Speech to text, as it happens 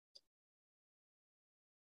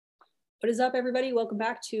What is up, everybody? Welcome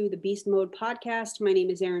back to the Beast Mode podcast. My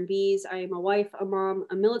name is Erin Bees. I am a wife, a mom,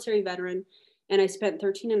 a military veteran, and I spent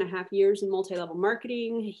 13 and a half years in multi-level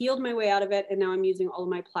marketing, healed my way out of it, and now I'm using all of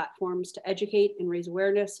my platforms to educate and raise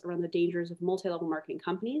awareness around the dangers of multi-level marketing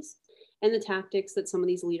companies and the tactics that some of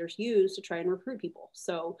these leaders use to try and recruit people.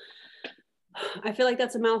 So I feel like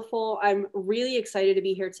that's a mouthful. I'm really excited to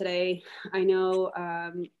be here today. I know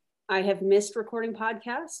I have missed recording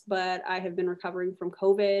podcasts, but I have been recovering from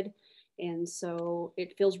COVID. And so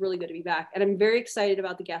it feels really good to be back. And I'm very excited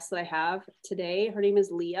about the guest that I have today. Her name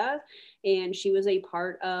is Leah, and she was a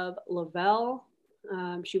part of Le-vel.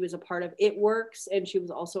 She was a part of ItWorks, and she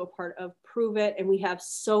was also a part of Prove It. And we have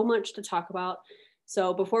so much to talk about.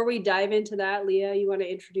 So before we dive into that, Leah, you want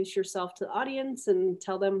to introduce yourself to the audience and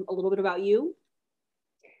tell them a little bit about you?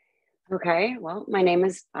 Okay, well, my name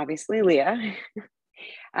is obviously Leah.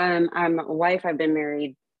 I'm a wife. I've been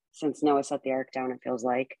married since Noah set the ark down, it feels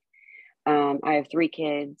like. I have 3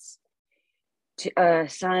 kids, a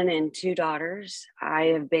son and 2 daughters. I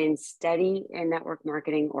have been steady in network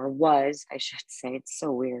marketing, or was, I should say. It's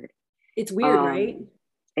so weird. It's weird, right?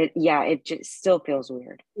 It just still feels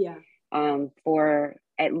weird. Yeah. For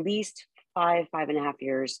at least 5.5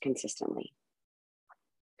 years consistently.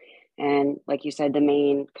 And like you said, the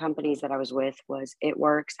main companies that I was with was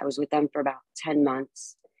ItWorks. I was with them for about 10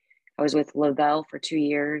 months. I was with Le-vel for 2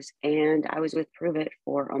 years, and I was with Prove It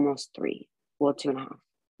for almost 3, well, 2.5.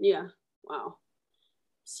 Yeah. Wow.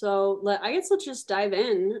 So I guess let's just dive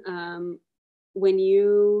in. When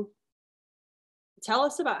you tell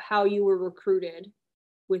us about how you were recruited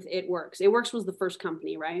with ItWorks. ItWorks was the first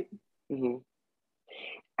company, right? Mm-hmm.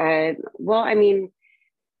 Well, I mean,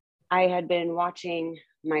 I had been watching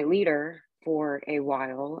my leader for a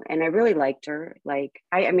while, and I really liked her. Like,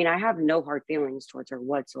 I have no hard feelings towards her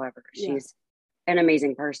whatsoever. Yeah. She's an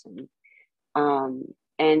amazing person.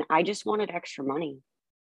 And I just wanted extra money.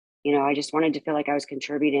 You know, I just wanted to feel like I was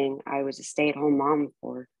contributing. I was a stay-at-home mom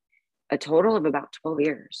for a total of about 12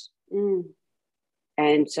 years. Mm.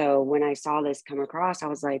 And so when I saw this come across, I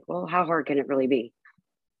was like, well, how hard can it really be?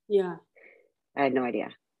 Yeah. I had no idea.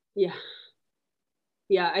 Yeah.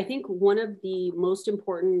 Yeah. I think one of the most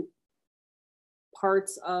important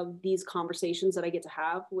parts of these conversations that I get to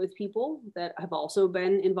have with people that have also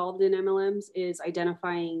been involved in MLMs is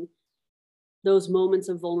identifying those moments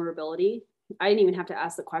of vulnerability. I didn't even have to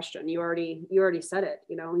ask the question. You already said it.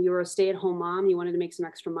 You know, you were a stay-at-home mom. You wanted to make some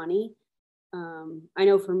extra money. I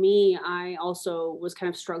know for me, I also was kind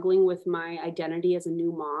of struggling with my identity as a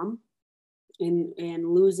new mom and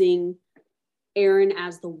losing Erin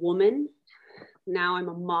as the woman. Now I'm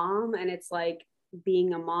a mom, and it's like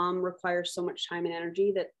being a mom requires so much time and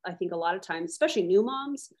energy that I think a lot of times, especially new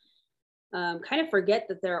moms, kind of forget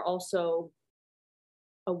that they're also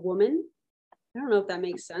a woman. I don't know if that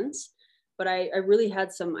makes sense, but I really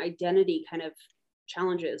had some identity kind of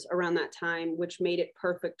challenges around that time, which made it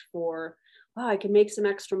perfect for, wow, I can make some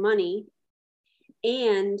extra money.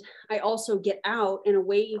 And I also get out and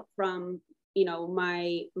away from, you know,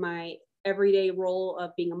 my everyday role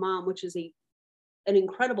of being a mom, which is an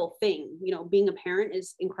incredible thing. You know, being a parent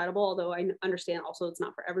is incredible, although I understand also it's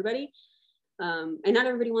not for everybody. And not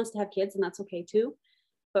everybody wants to have kids, and that's okay too.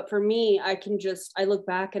 But for me, I look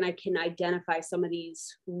back and I can identify some of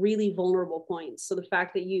these really vulnerable points. So the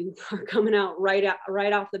fact that you are coming out right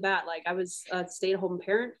off the bat, like I was a stay-at-home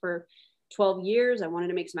parent for 12 years. I wanted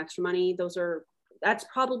to make some extra money. That's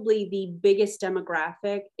probably the biggest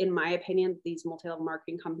demographic, in my opinion, these multi-level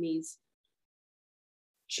marketing companies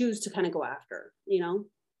choose to kind of go after, you know?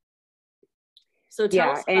 So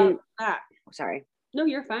tell us about that. Sorry. No,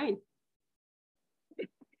 you're fine.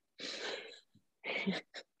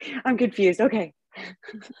 I'm confused. Okay.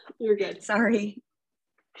 You're good. Sorry.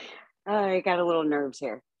 I got a little nerves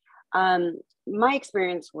here. My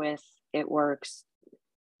experience with ItWorks,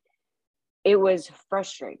 it was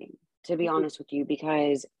frustrating, to be honest with you,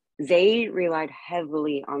 because they relied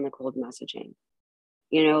heavily on the cold messaging.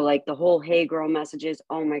 You know, like the whole "hey girl" messages.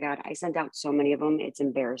 Oh my God, I sent out so many of them. It's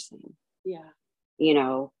embarrassing. Yeah. You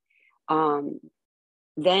know,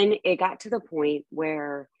 then it got to the point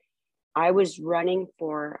where I was running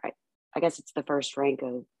for, I guess it's the first rank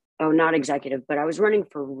of, not executive, but I was running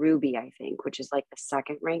for Ruby, I think, which is like the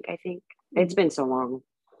second rank, I think. Mm-hmm. It's been so long.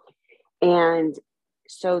 And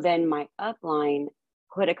so then my upline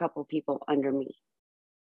put a couple people under me.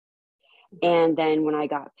 And then when I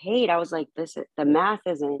got paid, I was like, the math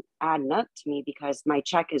isn't adding up to me because my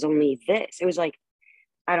check is only this. It was like,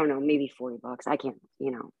 I don't know, maybe $40. I can't,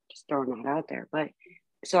 just throwing that out there. But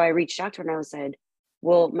so I reached out to her and I said,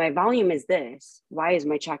 well, my volume is this. Why is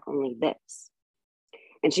my check only this?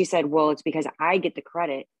 And she said, well, it's because I get the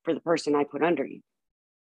credit for the person I put under you.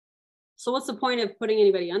 So what's the point of putting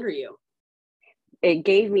anybody under you? It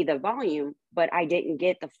gave me the volume, but I didn't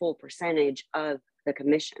get the full percentage of the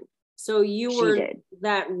commission. So you were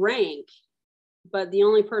that rank, but the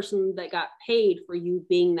only person that got paid for you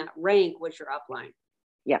being that rank was your upline.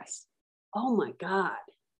 Yes. Oh my God.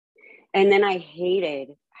 And then I hated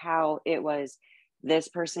how it was, this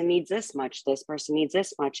person needs this much, this person needs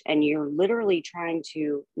this much. And you're literally trying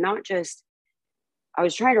to I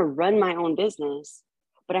was trying to run my own business,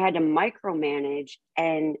 but I had to micromanage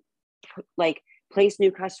and like place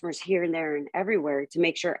new customers here and there and everywhere to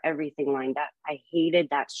make sure everything lined up. I hated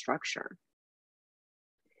that structure.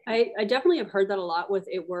 I definitely have heard that a lot with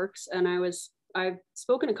ItWorks. And I've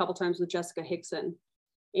spoken a couple times with Jessica Hickson,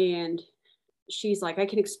 and she's like, I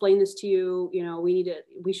can explain this to you. You know,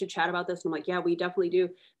 we should chat about this. And I'm like, yeah, we definitely do.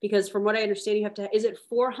 Because from what I understand, you have to, is it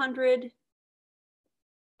 400?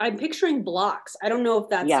 I'm picturing blocks. I don't know if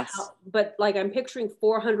that's yes. But like I'm picturing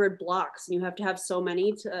 400 blocks and you have to have so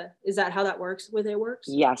many is that how that works with ItWorks?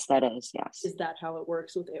 Yes, that is. Yes. Is that how it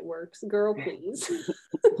works with ItWorks? Girl, please.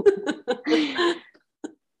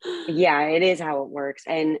 Yeah, it is how it works.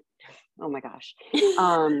 And oh my gosh.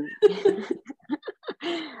 And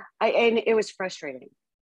it was frustrating.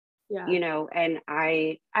 Yeah. You know, and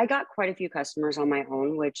I got quite a few customers on my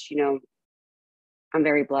own, which, you know, I'm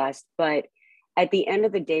very blessed. But at the end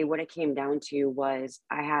of the day, what it came down to was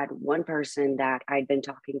I had one person that I'd been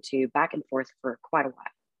talking to back and forth for quite a while.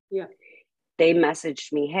 Yeah. They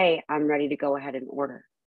messaged me, hey, I'm ready to go ahead and order.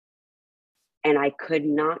 And I could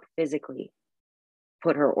not physically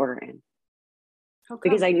put her order in. How come?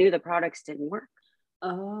 Because I knew the products didn't work.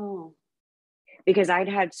 Oh. Because I'd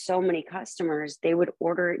had so many customers, they would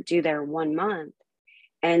order it, do their 1 month,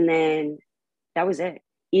 and then that was it.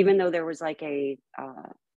 Even though there was like a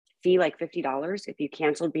fee, like $50 if you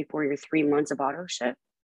canceled before your 3 months of auto ship,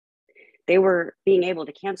 they were being able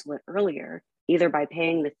to cancel it earlier, either by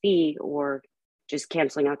paying the fee or just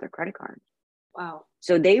canceling out their credit card. Wow.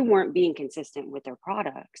 So they weren't being consistent with their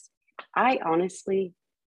products. I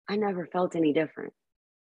never felt any different.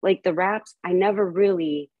 Like the wraps, I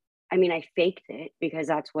faked it because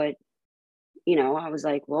that's what, you know, I was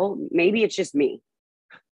like, well, maybe it's just me.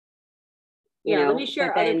 Let me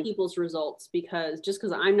share other people's results, because just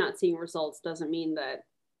because I'm not seeing results doesn't mean that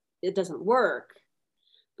it doesn't work.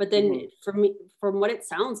 But then for me, from what it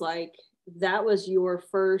sounds like, that was your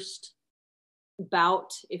first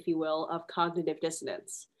bout, if you will, of cognitive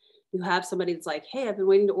dissonance. You have somebody that's like, hey, I've been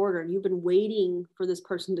waiting to order, and you've been waiting for this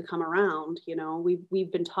person to come around. You know,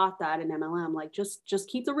 we've been taught that in MLM, like just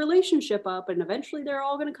keep the relationship up and eventually they're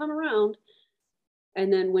all going to come around.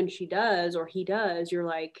 And then when she does or he does, you're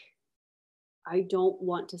like, I don't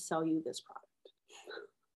want to sell you this product.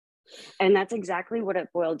 And that's exactly what it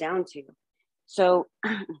boiled down to. So,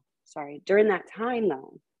 sorry, during that time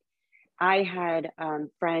though, I had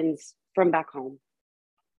friends from back home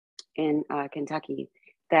in Kentucky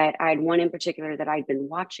that I had one in particular that I'd been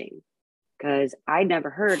watching, because I'd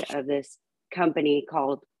never heard of this company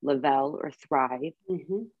called Le-vel or Thrive.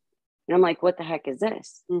 And I'm like, what the heck is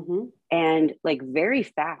this? And like very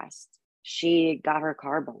fast, she got her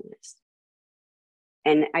car bonus.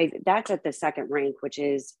 And that's at the second rank, which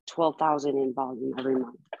is 12,000 in volume every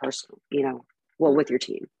month, personal, you know, well, with your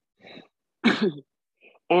team.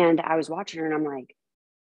 And I was watching her and I'm like,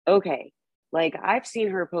 okay, like I've seen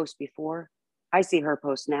her post before. I see her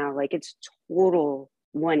post now. Like it's total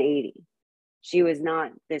 180. She was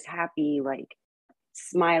not this happy, like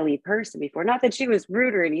smiley person before. Not that she was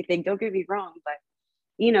rude or anything, don't get me wrong, but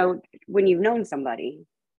you know, when you've known somebody,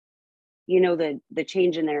 you know, the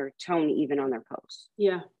change in their tone, even on their posts.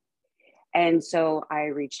 Yeah. And so I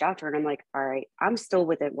reached out to her and I'm like, all right, I'm still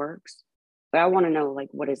with ItWorks, but I want to know, like,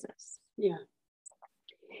 what is this? Yeah.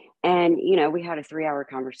 And, you know, we had a 3-hour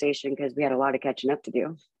conversation because we had a lot of catching up to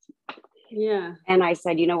do. Yeah. And I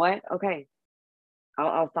said, you know what? Okay,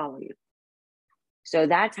 I'll follow you. So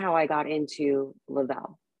that's how I got into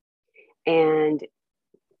Le-vel. And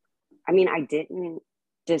I mean, I didn't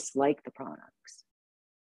dislike the products.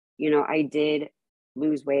 You know, I did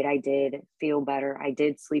lose weight. I did feel better. I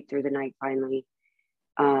did sleep through the night finally.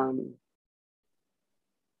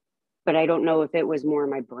 But I don't know if it was more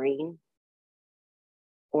my brain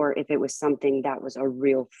or if it was something that was a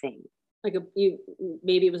real thing. Like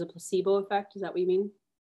maybe it was a placebo effect. Is that what you mean?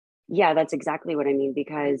 Yeah, that's exactly what I mean.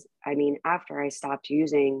 Because I mean, after I stopped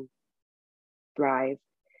using Thrive,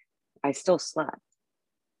 I still slept.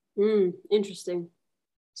 Interesting.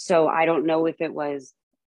 So I don't know if it was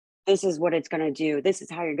this is what it's going to do. This is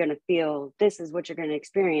how you're going to feel. This is what you're going to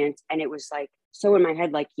experience. And it was like, so in my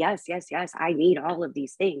head, like, yes, yes, yes, I need all of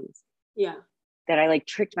these things. Yeah. That I like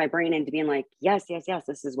tricked my brain into being like, yes, yes, yes,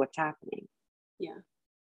 this is what's happening. Yeah.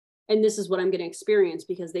 And this is what I'm going to experience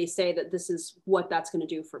because they say that this is what that's going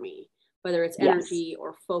to do for me, whether it's energy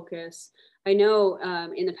or focus. I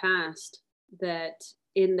know in the past that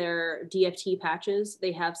in their DFT patches,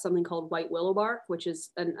 they have something called white willow bark, which is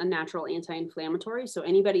a natural anti-inflammatory. So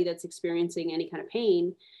anybody that's experiencing any kind of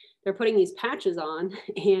pain, they're putting these patches on,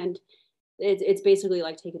 and it's basically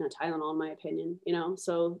like taking a Tylenol, in my opinion, you know?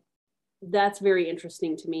 So that's very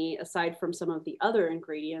interesting to me, aside from some of the other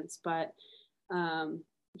ingredients. But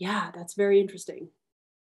yeah, that's very interesting.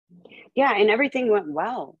 Yeah, and everything went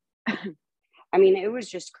well. I mean, it was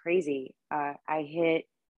just crazy.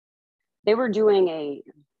 They were doing a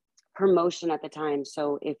promotion at the time.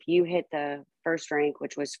 So if you hit the first rank,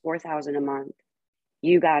 which was 4,000 a month,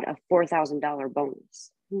 you got a $4,000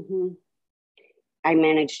 bonus. Mm-hmm. I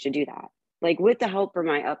managed to do that, like with the help from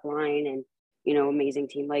my upline and, you know, amazing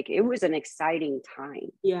team. Like it was an exciting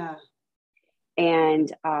time. Yeah.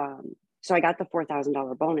 And so I got the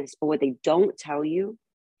 $4,000 bonus, but what they don't tell you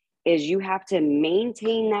is you have to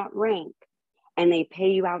maintain that rank and they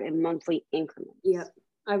pay you out in monthly increments. Yep.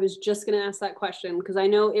 I was just going to ask that question because I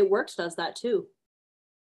know ItWorks does that too.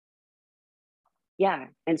 Yeah.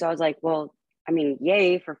 And so I was like, well, I mean,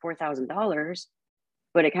 yay for $4,000,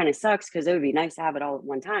 but it kind of sucks because it would be nice to have it all at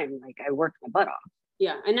one time. Like I worked my butt off.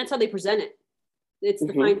 Yeah. And that's how they present it. It's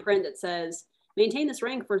the fine print that says maintain this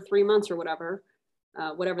rank for 3 months or whatever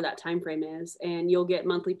that time frame is, and you'll get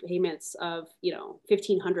monthly payments of, you know,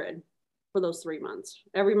 $1,500 for those 3 months.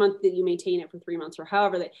 Every month that you maintain it for 3 months, or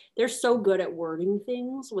however they're so good at wording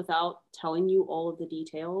things without telling you all of the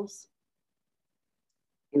details.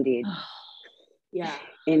 Indeed. Yeah.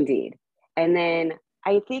 Indeed. And then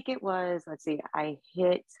I think it was, let's see, I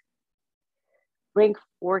hit rank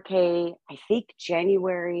 4K, I think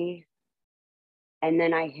January. And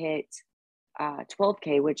then I hit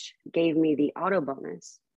 12K, which gave me the auto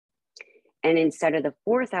bonus. And instead of the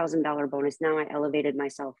 $4,000 bonus, now I elevated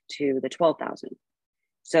myself to the 12,000.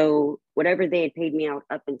 So whatever they had paid me out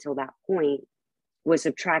up until that point was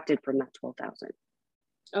subtracted from that 12,000.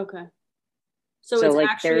 Okay. So it's like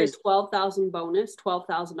actually a 12,000 bonus,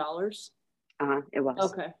 $12,000. It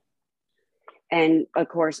was. Okay. And of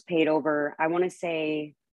course, paid over, I want to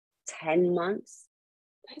say 10 months.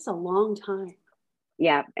 That's a long time.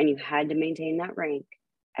 Yeah. And you had to maintain that rank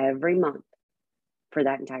every month for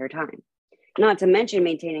that entire time. Not to mention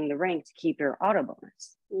maintaining the rank to keep your auto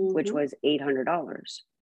bonus, which was $800.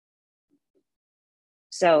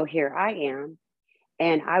 So here I am.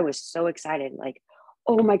 And I was so excited, like,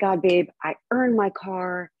 oh my God, babe, I earned my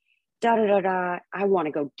car, da da da da. I want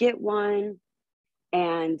to go get one.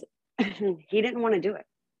 And he didn't want to do it.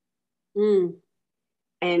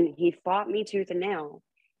 And he fought me tooth and nail.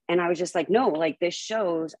 And I was just like, no, like this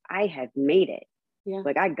shows I have made it. Yeah.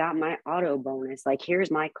 Like I got my auto bonus. Like,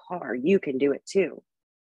 here's my car. You can do it too.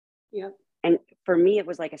 Yep. And for me, it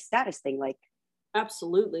was like a status thing. Like,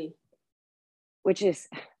 absolutely. Which is,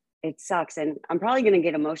 it sucks. And I'm probably going to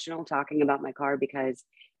get emotional talking about my car because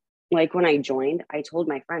like when I joined, I told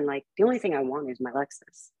my friend, like, the only thing I want is my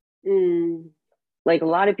Lexus. Like a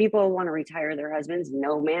lot of people want to retire their husbands.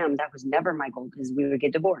 No, ma'am, that was never my goal because we would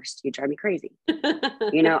get divorced. You drive me crazy.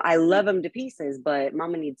 You know, I love them to pieces, but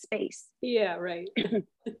mama needs space. Yeah, right.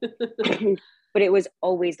 But it was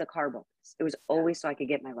always the car bonus. It was always so I could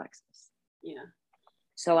get my Lexus. Yeah.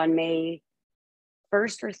 So on May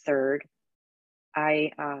 1st or 3rd,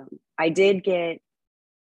 I did get,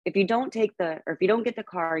 if you don't get the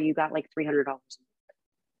car, you got like $300.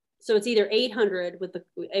 So it's either 800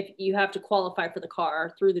 if you have to qualify for the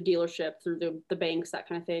car through the dealership, through the banks, that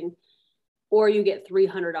kind of thing, or you get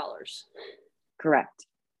 $300. Correct.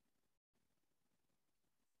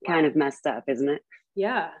 Wow. Kind of messed up, isn't it?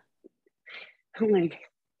 Yeah.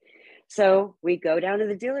 So we go down to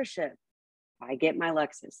the dealership. I get my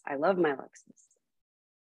Lexus. I love my Lexus.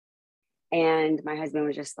 And my husband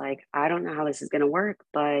was just like, I don't know how this is going to work,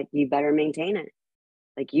 but you better maintain it.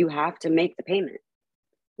 Like you have to make the payment.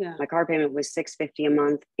 Yeah. My car payment was $650 a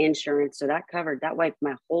month, insurance. So that wiped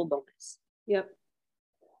my whole bonus. Yep.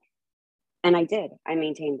 And I did. I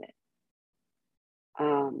maintained it.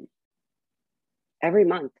 Every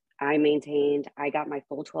month I got my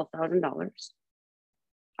full $12,000.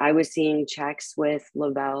 I was seeing checks with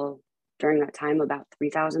Le-vel during that time about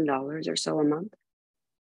 $3,000 or so a month.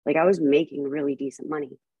 Like I was making really decent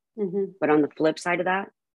money. But on the flip side of that,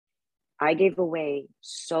 I gave away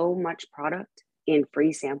so much product in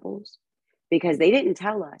free samples because they didn't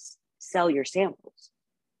tell us sell your samples.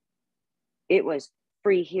 it was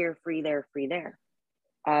free here, free there, free there.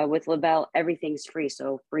 With Le-vel, everything's free.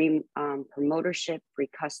 So free promotership, free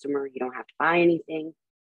customer. You don't have to buy anything.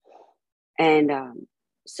 And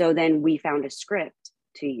so then we found a script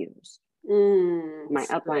to use. My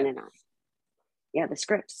upline and I. Yeah, the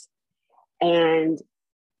scripts. And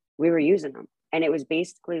we were using them. And it was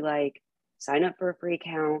basically like, sign up for a free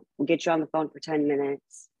account. We'll get you on the phone for 10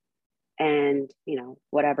 minutes. And, you know,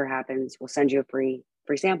 whatever happens, we'll send you a free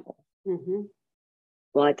sample. Mm-hmm.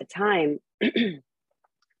 Well, at the time,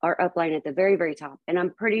 our upline at the very, very top, and I'm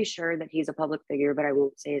pretty sure that he's a public figure, but I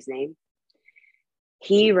won't say his name.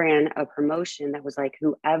 He ran a promotion that was like,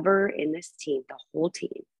 whoever in this team, the whole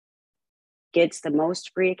team, gets the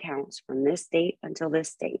most free accounts from this date until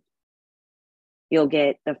this date, you'll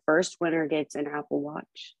get, the first winner gets an Apple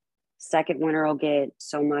Watch. Second winner will get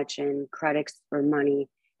so much in credits for money.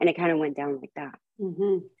 And it kind of went down like that.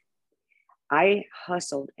 Mm-hmm. I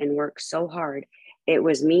hustled and worked so hard. It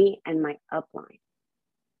was me and my upline,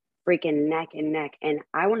 freaking neck and neck. And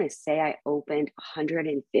I want to say I opened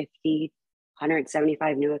 150,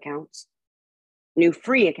 175 new accounts, new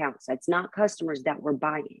free accounts. That's not customers that were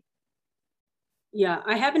buying. Yeah,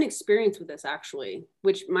 I have an experience with this actually,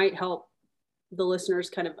 which might help the listeners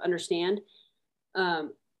kind of understand.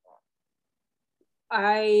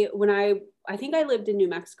 I think I lived in New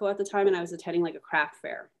Mexico at the time, and I was attending like a craft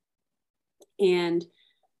fair. And,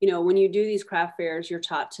 you know, when you do these craft fairs, you're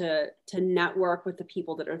taught to network with the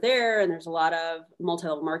people that are there. And there's a lot of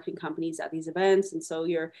multi-level marketing companies at these events. And so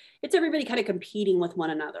it's everybody kind of competing with one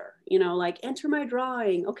another, you know, like enter my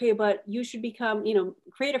drawing. Okay, but you should become, you know,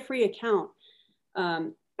 create a free account.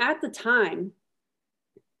 At the time,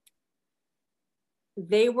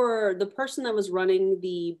 the person that was running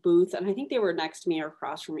the booth, and I think they were next to me or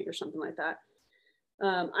across from me or something like that.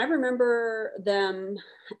 I remember them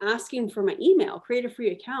asking for my email, create a free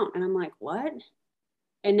account. And I'm like, what?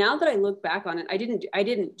 And now that I look back on it, I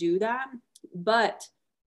didn't do that, but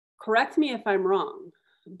correct me if I'm wrong.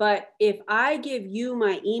 But if I give you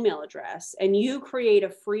my email address and you create a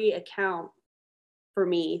free account for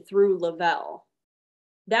me through Le-vel,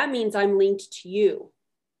 that means I'm linked to you.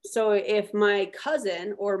 So if my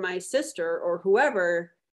cousin or my sister or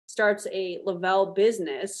whoever starts a Le-vel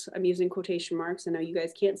business, I'm using quotation marks, I know you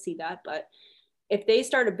guys can't see that, but if they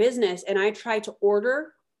start a business and I try to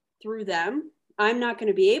order through them, I'm not going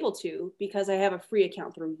to be able to because I have a free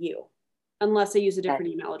account through you, unless I use a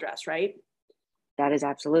different email address, right? That is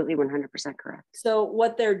absolutely 100% correct. So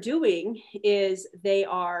what they're doing is they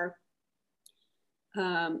are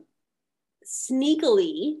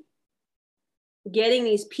sneakily getting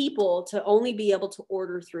these people to only be able to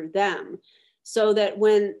order through them, so that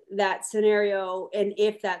when that scenario, and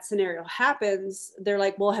if that scenario happens, they're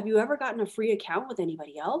like, well, have you ever gotten a free account with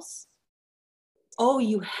anybody else? Oh,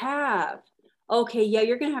 you have. Okay, yeah,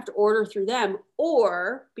 you're going to have to order through them.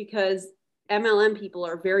 Or because MLM people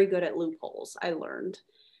are very good at loopholes, I learned.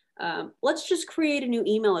 Let's just create a new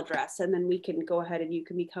email address and then we can go ahead and you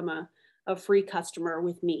can become a free customer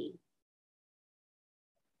with me.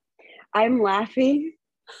 I'm laughing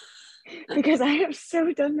because I have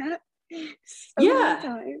so done that many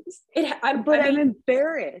times. I'm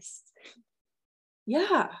embarrassed.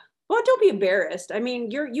 Yeah. Well, don't be embarrassed. I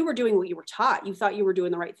mean, you were doing what you were taught. You thought you were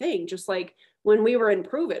doing the right thing. Just like when we were in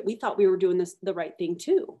Prove It, we thought we were doing the right thing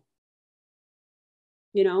too.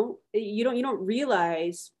 You know, you don't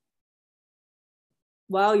realize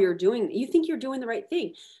while you think you're doing the right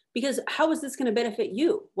thing, because how is this going to benefit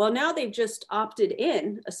you? Well, now they've just opted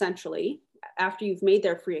in, essentially, after you've made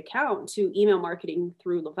their free account, to email marketing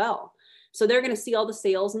through Le-vel. So they're going to see all the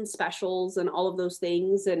sales and specials and all of those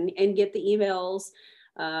things and get the emails,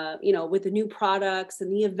 you know, with the new products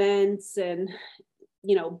and the events and,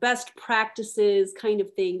 you know, best practices kind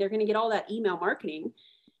of thing. They're going to get all that email marketing.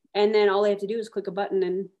 And then all they have to do is click a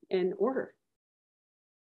button and order.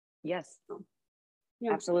 Yes. So,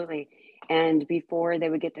 yeah. Absolutely. And before they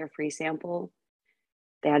would get their free sample,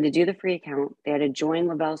 they had to do the free account. They had to join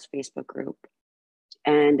Le-vel's Facebook group,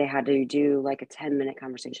 and they had to do like a 10-minute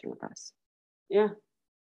conversation with us. Yeah.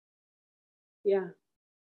 Yeah.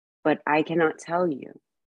 But I cannot tell you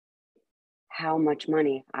how much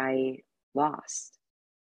money I lost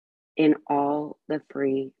in all the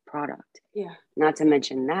free product. Yeah. Not to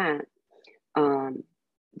mention that,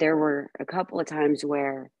 there were a couple of times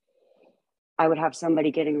where I would have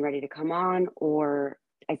somebody getting ready to come on, or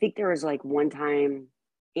I think there was like one time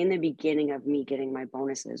in the beginning of me getting my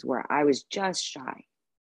bonuses where I was just shy.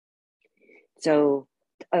 So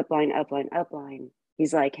upline,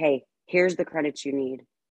 he's like, hey, here's the credits you need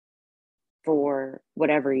for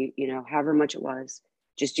whatever, you know, however much it was,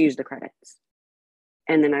 just use the credits.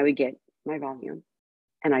 And then I would get my volume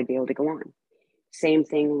and I'd be able to go on. Same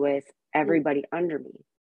thing with everybody under me.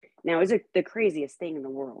 Now, is it the craziest thing in the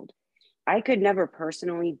world? I could never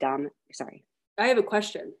personally sorry. I have a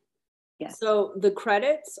question. Yes. So the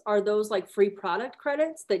credits, are those like free product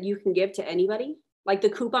credits that you can give to anybody? Like the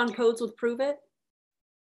coupon codes with Prove It?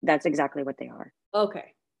 That's exactly what they are.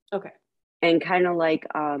 Okay. And kind of like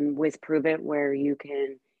with Prove It, where you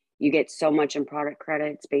get so much in product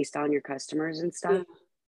credits based on your customers and stuff. Yeah.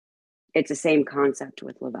 It's the same concept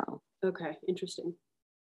with Le-vel. Okay, interesting.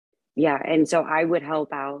 Yeah, and so I would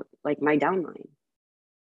help out like my downline.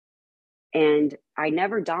 And I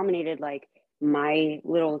never dominated like my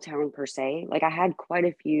little town per se. Like I had quite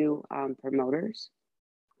a few promoters,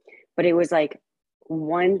 but it was like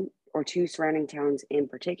one or two surrounding towns in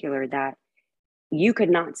particular that you could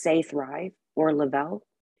not say Thrive or Le-vel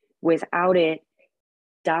without it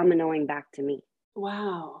dominoing back to me.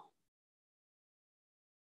 Wow.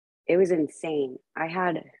 It was insane. I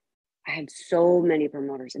had so many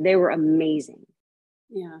promoters. They were amazing.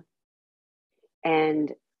 Yeah.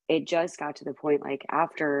 And it just got to the point like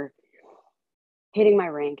after hitting my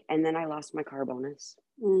rank, and then I lost my car bonus.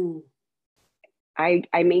 I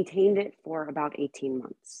maintained it for about 18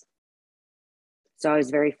 months. So I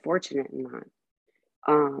was very fortunate in that.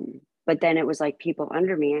 But then it was like people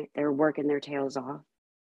under me, they're working their tails off.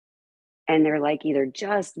 And they're like either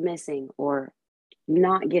just missing or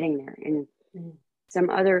not getting there. And some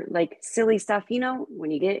other like silly stuff,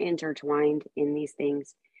 when you get intertwined in these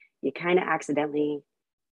things, you kind of accidentally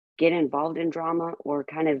get involved in drama or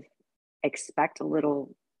kind of expect a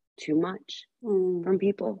little too much from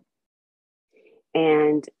people.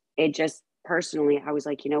 And it just personally, I was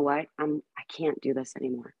like, you know what? I can't do this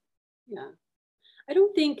anymore. Yeah. I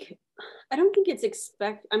don't think it's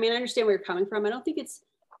I mean, I understand where you're coming from. I don't think it's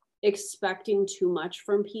expecting too much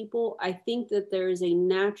from people. I think that there's a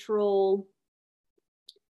natural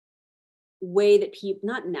way that people,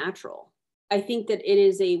 not natural. I think that it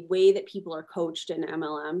is a way that people are coached in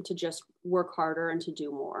MLM to just work harder and to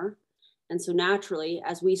do more. And so naturally,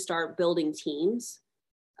 as we start building teams,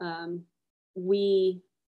 we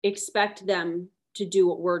expect them to do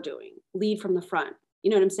what we're doing, lead from the front.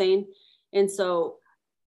 You know what I'm saying? And so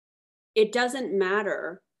it doesn't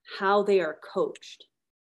matter how they are coached.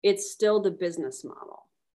 It's still the business model.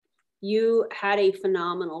 You had a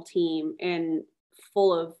phenomenal team and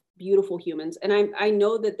full of beautiful humans. And I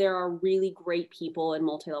know that there are really great people in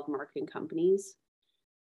multi-level marketing companies.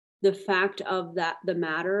 The fact of that, the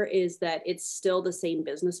matter is that it's still the same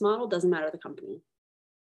business model, doesn't matter the company.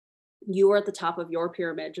 You were at the top of your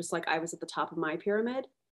pyramid, just like I was at the top of my pyramid.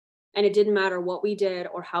 And it didn't matter what we did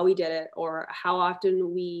or how we did it or how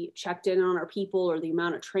often we checked in on our people or the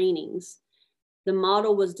amount of trainings. The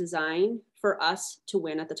model was designed for us to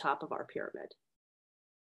win at the top of our pyramid,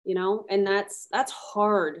 and that's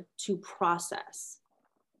hard to process,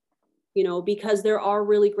 because there are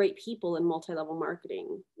really great people in multi-level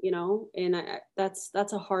marketing, and that's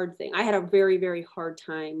a hard thing. I had a very, very hard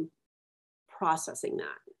time processing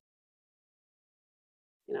that,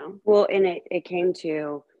 Well, and it came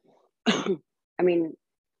to, I mean,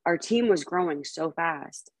 our team was growing so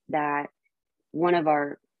fast that one of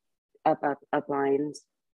our uplines,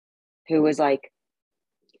 who was like,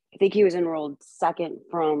 I think he was enrolled second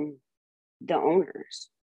from the owners.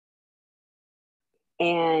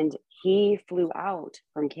 And he flew out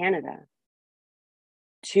from Canada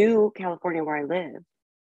to California, where I live,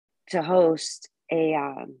 to host a,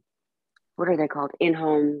 what are they called?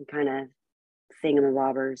 In-home kind of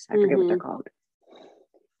thingamabobbers. I forget what they're called.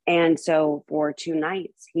 And so for 2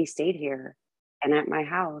 nights, he stayed here. And at my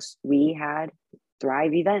house, we had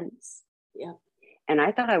Thrive events. Yeah. And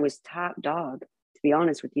I thought I was top dog, to be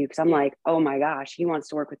honest with you, because I'm like, oh my gosh, he wants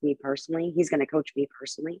to work with me personally. He's going to coach me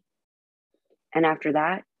personally. And after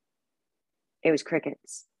that, it was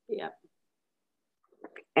crickets. Yeah.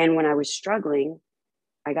 And when I was struggling,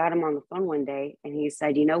 I got him on the phone one day and he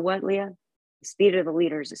said, you know what, Leah? The speed of the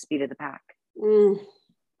leader is the speed of the pack. So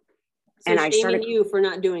and I started you for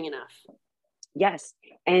not doing enough. Yes.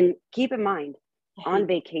 And keep in mind, on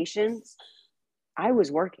vacations, I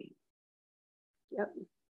was working. Yep.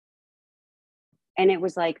 And it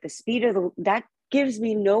was like the speed of that gives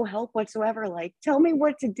me no help whatsoever. Like, tell me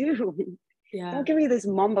what to do. Yeah. Don't give me this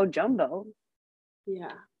mumbo jumbo.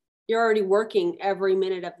 Yeah. You're already working every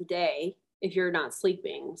minute of the day if you're not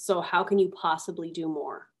sleeping. So how can you possibly do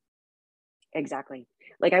more? Exactly.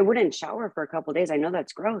 Like I wouldn't shower for a couple of days. I know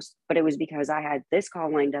that's gross, but it was because I had this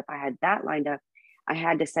call lined up. I had that lined up. I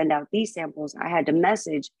had to send out these samples. I had to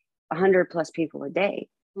message 100 plus people a day.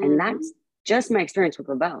 And that's just my experience with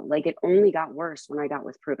Le-vel. Like it only got worse when I got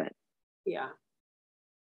with Prove It. Yeah.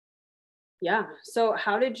 Yeah. So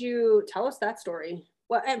how did you tell us that story?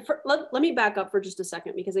 Well, and let me back up for just a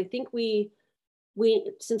second, because I think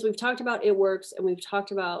since we've talked about ItWorks and we've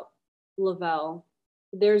talked about Le-vel,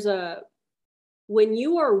 there's a, when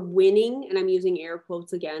you are winning, and I'm using air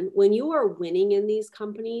quotes again, when you are winning in these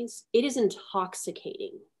companies, it is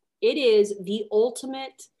intoxicating. It is the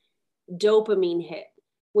ultimate dopamine hit.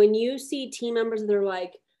 When you see team members that are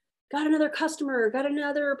like, got another customer, got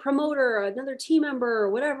another promoter, another team member,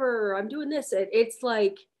 whatever, I'm doing this. It's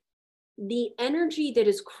like the energy that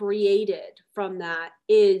is created from that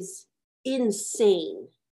is insane.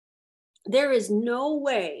 There is no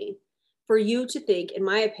way for you to think, in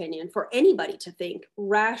my opinion, for anybody to think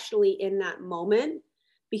rationally in that moment,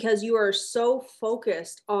 because you are so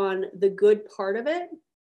focused on the good part of it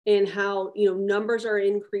and how, numbers are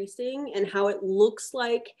increasing and how it looks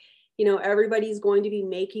like, everybody's going to be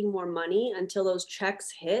making more money until those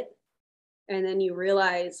checks hit. And then you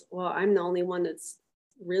realize, well, I'm the only one that's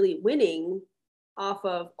really winning off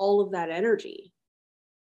of all of that energy.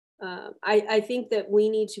 I think that we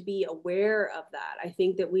need to be aware of that. I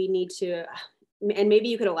think that we need to, and maybe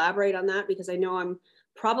you could elaborate on that, because I know I'm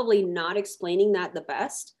probably not explaining that the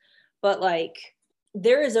best, but like,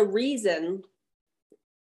 there is a reason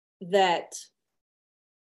that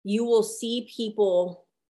you will see people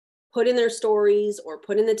put in their stories or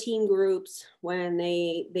put in the team groups when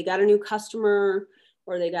they got a new customer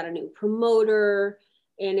or they got a new promoter.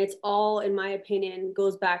 And it's all, in my opinion,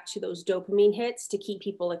 goes back to those dopamine hits to keep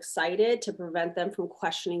people excited, to prevent them from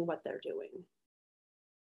questioning what they're doing.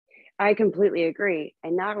 I completely agree.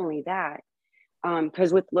 And not only that,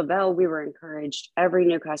 because with Le-vel, we were encouraged, every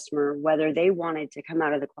new customer, whether they wanted to come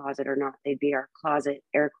out of the closet or not, they'd be our closet,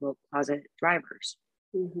 air quote, closet drivers.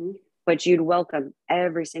 Mm-hmm. But you'd welcome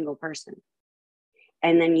every single person.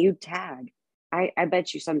 And then you'd tag. I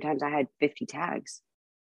bet you sometimes I had 50 tags.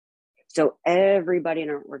 So everybody in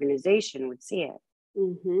our organization would see it.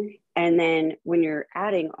 Mm-hmm. And then when you're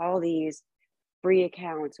adding all these free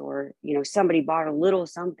accounts, or, somebody bought a little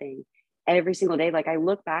something every single day, like I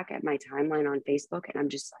look back at my timeline on Facebook and I'm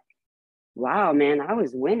just like, wow, man, I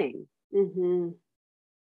was winning. Mm-hmm.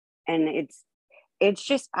 And it's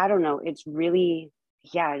just, I don't know. It's really,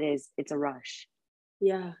 yeah, it is. It's a rush.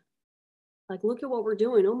 Yeah. Like, look at what we're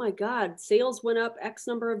doing. Oh my God, sales went up X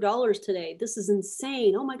number of dollars today. This is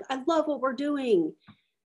insane. Oh my God, I love what we're doing.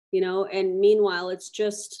 And meanwhile, it's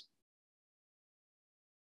just,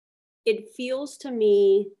 it feels to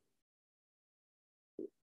me,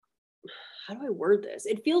 how do I word this?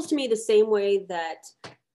 It feels to me the same way that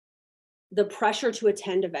the pressure to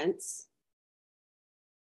attend events,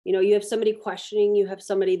 you have somebody questioning, you have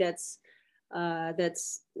somebody that's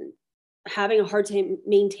having a hard time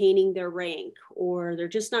maintaining their rank, or they're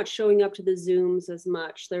just not showing up to the Zooms as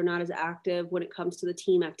much. They're not as active when it comes to the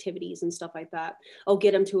team activities and stuff like that. Oh,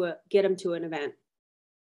 get them to an event,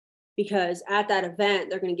 because at that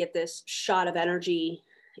event, they're going to get this shot of energy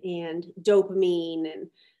and dopamine and,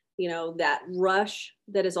 that rush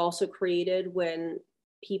that is also created when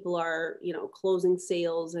people are, closing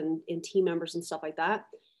sales and team members and stuff like that.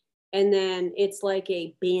 And then it's like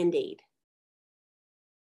a Band-Aid.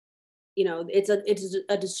 It's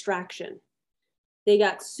a distraction. They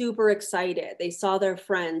got super excited. They saw their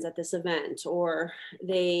friends at this event, or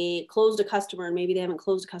they closed a customer and maybe they haven't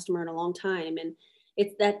closed a customer in a long time. And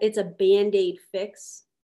it's a Band-Aid fix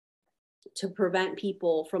to prevent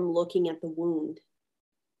people from looking at the wound.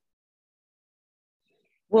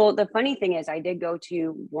 Well, the funny thing is, I did go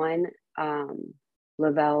to one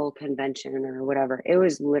Le-vel convention or whatever. It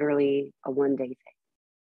was literally a one-day thing.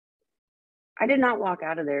 I did not walk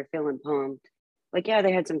out of there feeling pumped. Like, yeah,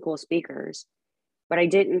 they had some cool speakers, but I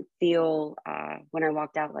didn't feel when I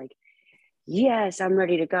walked out like, yes, I'm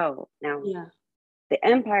ready to go. Now, yeah. The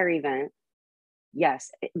Empire event, yes,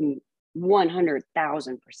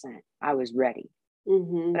 100,000%, I was ready.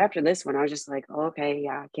 Mm-hmm. But after this one, I was just like, oh, okay,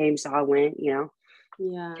 yeah, came, saw, went, yeah,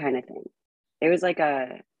 kind of thing. It was like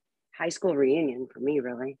a high school reunion for me,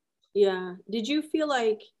 really. Yeah. Did you feel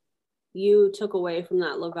like you took away from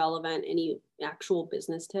that Le-vel event any actual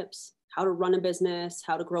business tips? How to run a business,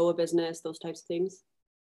 how to grow a business, those types of things?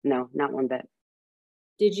 No, not one bit.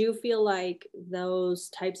 Did you feel like those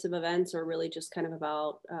types of events are really just kind of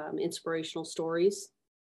about inspirational stories?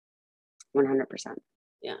 100%.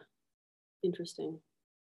 Yeah. Interesting.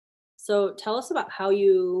 So tell us about how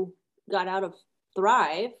you got out of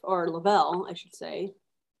Thrive, or Le-vel, I should say,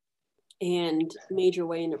 and made your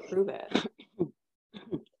way into Prove It.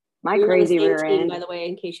 My crazy rear end. By the way,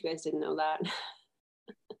 in case you guys didn't know that.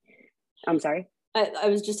 I'm sorry? I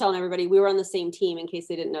was just telling everybody we were on the same team in case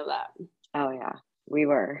they didn't know that. Oh, yeah, we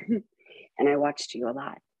were. And I watched you a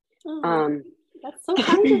lot. Oh, that's so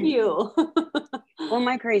kind of you. Well,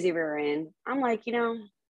 my crazy rear end, I'm like,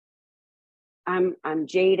 I'm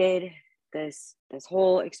jaded. This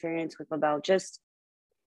whole experience with Le-vel just,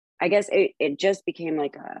 I guess it just became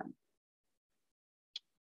like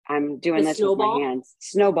I'm doing The this with my snowball. hands.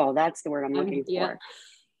 Snowball, that's the word I'm looking Yeah. for.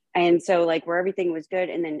 And so like where everything was good,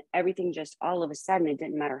 and then everything just all of a sudden, it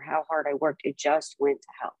didn't matter how hard I worked, it just went to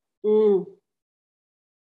hell. Mm.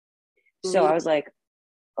 So I was like,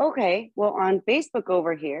 okay, well, on Facebook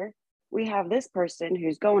over here, we have this person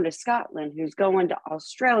who's going to Scotland, who's going to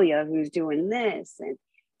Australia, who's doing this and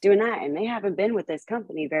doing that, and they haven't been with this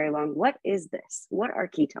company very long. What is this? What are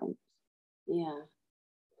ketones? Yeah.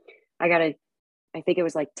 I think it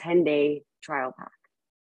was like 10-day trial pack.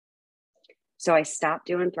 So I stopped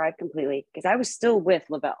doing Thrive completely because I was still with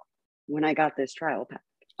Le-vel when I got this trial pack.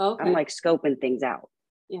 Okay. I'm like scoping things out.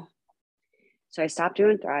 Yeah. So I stopped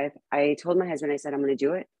doing Thrive. I told my husband, I said, I'm going to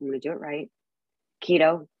do it. I'm going to do it right.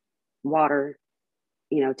 Keto, water,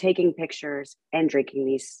 taking pictures and drinking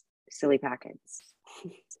these silly packets.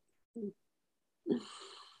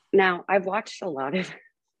 Now, I've watched a lot of,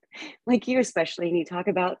 like you especially, and you talk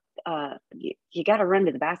about you got to run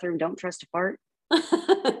to the bathroom. Don't trust a fart.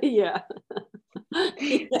 Yeah.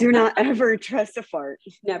 Do not ever trust a fart.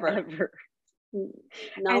 Never. Ever.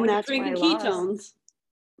 Not when you're drinking ketones.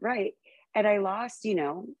 Right. And I lost,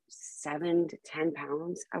 7 to 10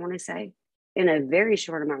 pounds, I want to say, in a very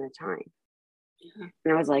short amount of time. Yeah.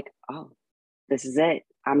 And I was like, oh, this is it.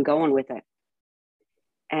 I'm going with it.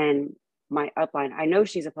 And my upline, I know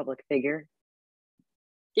she's a public figure.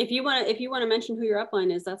 If you want to mention who your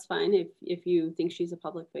upline is, that's fine. If you think she's a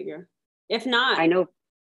public figure. If not, I know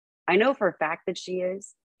for a fact that she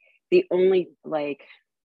is. The only, like,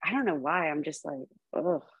 I don't know why, I'm just like,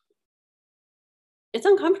 ugh. It's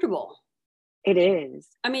uncomfortable. It is.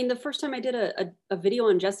 I mean, the first time I did a video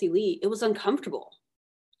on Jessie Lee, it was uncomfortable.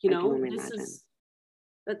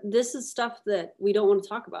 This is stuff that we don't want to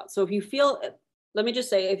talk about. So if you feel, let me just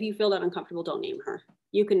say, if you feel that uncomfortable, don't name her.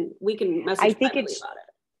 We can message privately about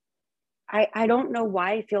it. I don't know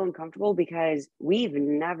why I feel uncomfortable, because we've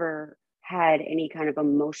never had any kind of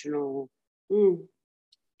emotional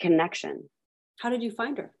connection. How did you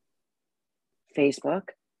find her?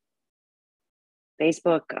 Facebook,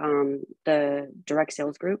 the direct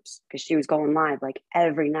sales groups, because she was going live like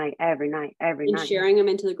every night. And sharing them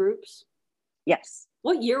into the groups? Yes.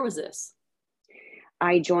 What year was this?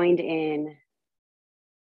 I joined in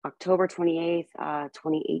October 28th,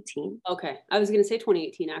 2018. Okay. I was going to say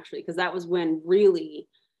 2018, actually, because that was when really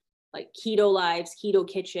like keto lives, keto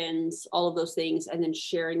kitchens, all of those things, and then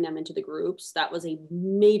sharing them into the groups. That was a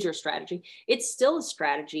major strategy. It's still a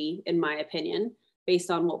strategy, in my opinion, based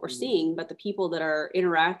on what we're seeing. But the people that are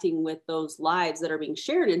interacting with those lives that are being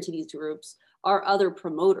shared into these groups are other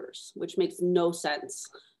promoters, which makes no sense.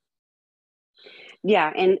 Yeah.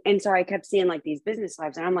 And so I kept seeing like these business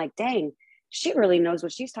lives, and I'm like, dang, she really knows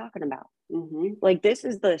what she's talking about. Mm-hmm. Like, this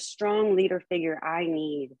is the strong leader figure I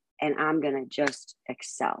need, and I'm going to just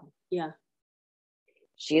excel. Yeah.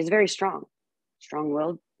 She is very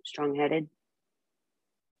strong-willed, strong-headed.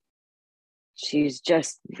 She's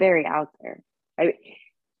just very out there.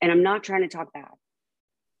 And I'm not trying to talk bad.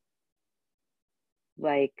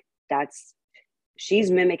 Like,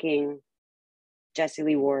 she's mimicking Jessie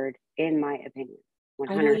Lee Ward, in my opinion,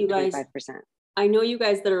 125%. I know you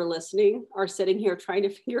guys that are listening are sitting here trying to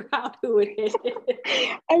figure out who it is.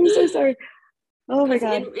 I'm so sorry. Oh my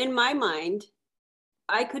God. In my mind,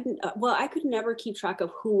 I could never keep track of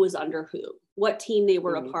who was under who, what team they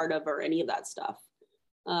were a part of, or any of that stuff.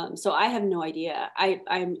 So I have no idea.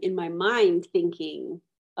 I'm in my mind thinking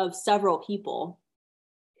of several people,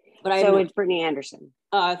 but it's Brittany Anderson.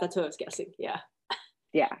 That's what I was guessing. Yeah.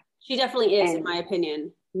 Yeah. She definitely is, in my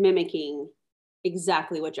opinion, mimicking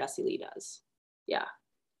exactly what Jessie Lee does. Yeah.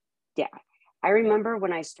 Yeah. I remember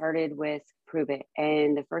when I started with Prove It,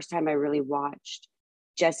 and the first time I really watched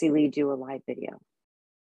Jessie Lee do a live video.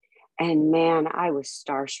 And man, I was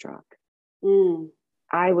starstruck.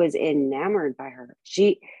 I was enamored by her.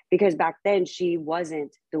 Because back then she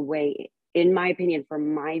wasn't the way, in my opinion,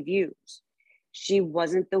 from my views, she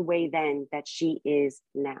wasn't the way then that she is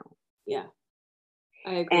now. Yeah.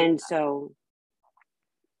 I agree. And so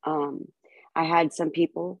I had some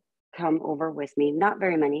people come over with me, not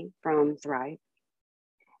very many, from Thrive.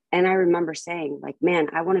 And I remember saying, like, man,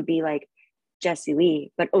 I want to be like Jessie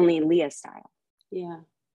Lee, but only in Leah style. Yeah.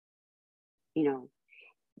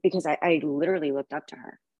 Because I literally looked up to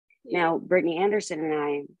her. Yeah. Now, Brittany Anderson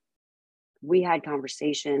and we had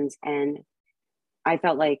conversations, and I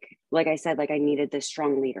felt like I said, like, I needed this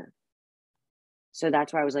strong leader. So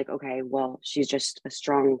that's why I was like, okay, well, she's just a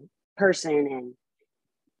strong person. And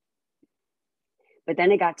but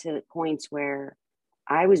then it got to points where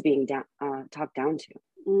I was being talked down to.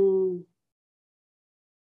 Mm.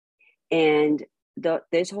 And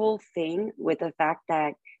this whole thing with the fact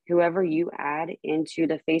that whoever you add into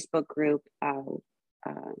the Facebook group,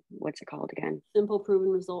 what's it called again? Simple proven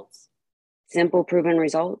results. Simple proven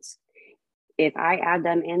results. If I add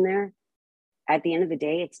them in there, at the end of the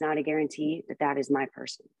day, it's not a guarantee that that is my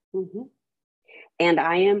person. Mm-hmm. And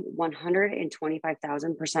I am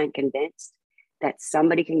 125,000% convinced that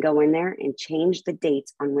somebody can go in there and change the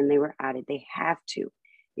dates on when they were added. They have to,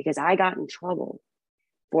 because I got in trouble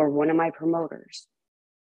for one of my promoters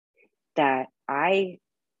that I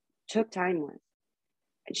took time with.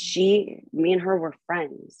 Me and her were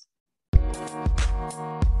friends.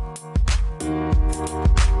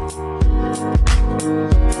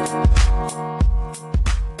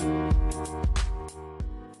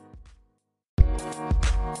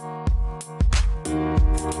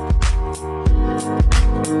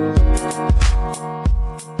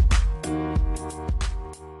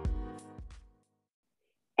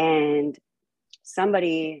 And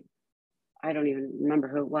somebody, I don't even remember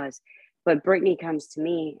who it was, but Brittany comes to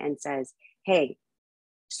me and says, hey,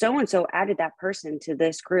 so-and-so added that person to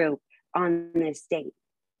this group on this date.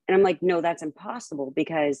 And I'm like, no, that's impossible,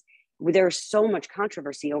 because there's so much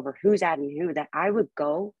controversy over who's adding who that I would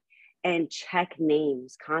go and check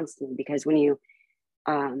names constantly, because when you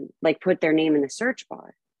like put their name in the search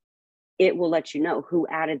bar, it will let you know who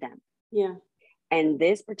added them. Yeah. And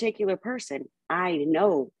this particular person, I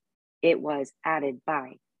know it was added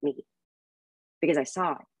by me because I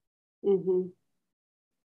saw it. Mm-hmm.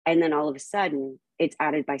 And then all of a sudden it's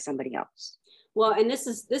added by somebody else. Well, and this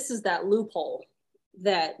is that loophole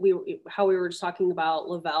that we were just talking about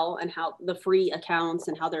Le-vel and how the free accounts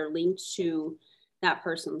and how they're linked to that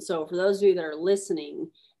person. So for those of you that are listening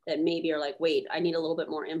that maybe are like, wait, I need a little bit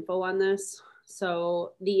more info on this.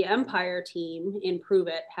 So the Empire team in Prove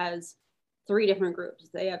It has 3 different groups.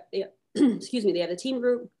 They have excuse me, they have the team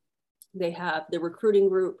group, they have the recruiting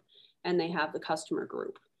group, and they have the customer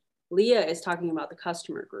group. Leah is talking about the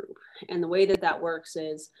customer group. And the way that that works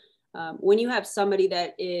is when you have somebody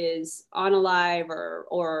that is on a live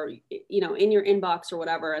or you know, in your inbox or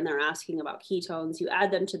whatever, and they're asking about ketones, you add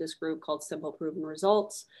them to this group called Simple Proven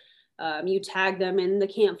Results. You tag them in the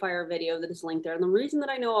campfire video that is linked there. And the reason that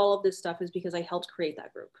I know all of this stuff is because I helped create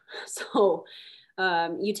that group. So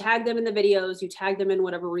you tag them in the videos, you tag them in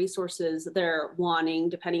whatever resources they're wanting,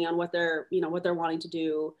 depending on what they're, you know, what they're wanting to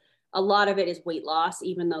do. A lot of it is weight loss,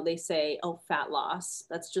 even though they say, oh, fat loss.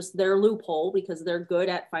 That's just their loophole, because they're good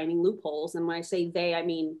at finding loopholes. And when I say they, I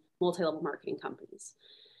mean multi-level marketing companies.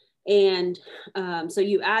 And so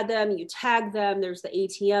you add them, you tag them, there's the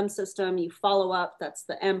ATM system, you follow up, that's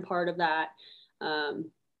the M part of that.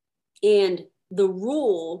 And the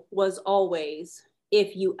rule was always,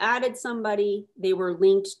 if you added somebody, they were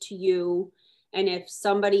linked to you. And if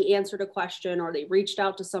somebody answered a question or they reached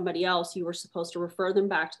out to somebody else, you were supposed to refer them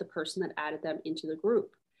back to the person that added them into the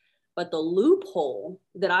group. But the loophole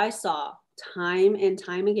that I saw time and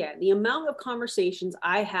time again, the amount of conversations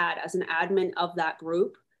I had as an admin of that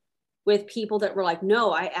group with people that were like,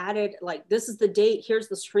 no, I added, like, this is the date. Here's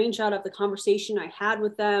the screenshot of the conversation I had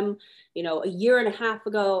with them, you know, a year and a half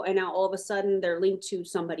ago. And now all of a sudden they're linked to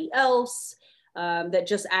somebody else that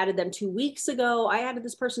just added them 2 weeks ago. I added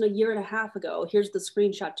this person a year and a half ago. Here's the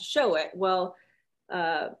screenshot to show it. Well,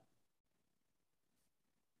 the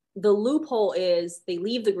loophole is they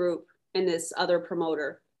leave the group and this other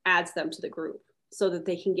promoter adds them to the group so that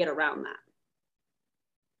they can get around that.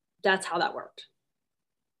 That's how that worked.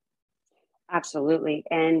 Absolutely.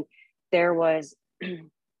 And there was,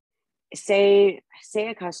 say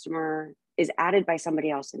a customer is added by somebody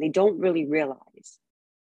else and they don't really realize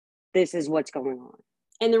this is what's going on.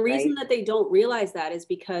 And the reason that they don't realize that is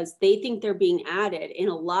because they think they're being added, in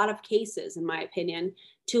a lot of cases, in my opinion,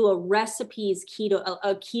 to a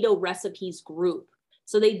keto recipes group.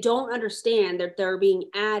 So they don't understand that they're being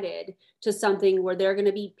added to something where they're going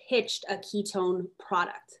to be pitched a ketone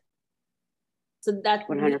product. So that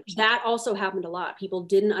 100%. That also happened a lot. People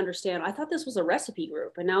didn't understand. I thought this was a recipe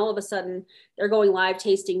group. And now all of a sudden they're going live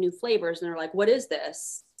tasting new flavors and they're like, what is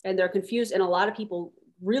this? And they're confused. And a lot of people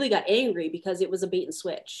really got angry because it was a bait and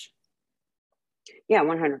switch. Yeah,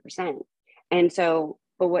 100%. And so,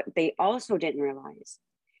 but what they also didn't realize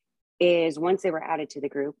is once they were added to the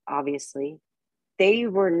group, obviously, they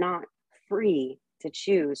were not free to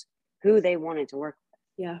choose who they wanted to work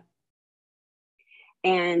with. Yeah.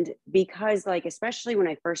 And because, like, especially when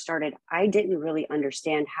I first started, I didn't really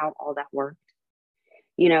understand how all that worked.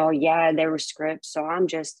 You know, yeah, there were scripts. So I'm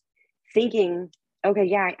just thinking okay,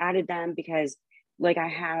 yeah, I added them because like I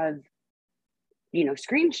have,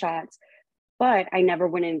 screenshots, but I never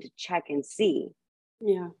went in to check and see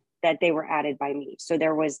Yeah. that they were added by me. So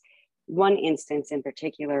there was one instance in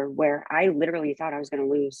particular where I literally thought I was going to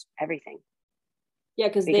lose everything. Yeah,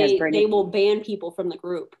 because Because they Brittany, will ban people from the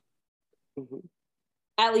group. Mhm.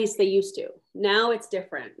 At least they used to. Now it's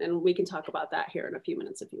different, and we can talk about that here in a few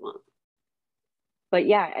minutes if you want. But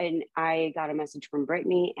yeah, and I got a message from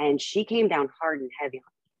Brittany, and she came down hard and heavy on me.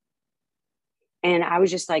 And I was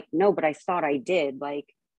just like, no, but I thought I did.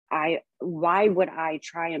 Like, why would I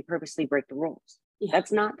try and purposely break the rules? Yeah.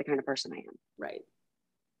 That's not the kind of person I am. Right.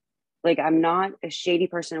 Like, I'm not a shady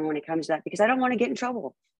person when it comes to that because I don't want to get in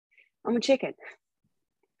trouble. I'm a chicken.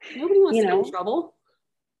 Nobody wants to get in trouble.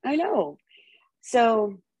 I know.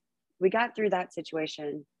 So we got through that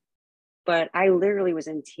situation, but I literally was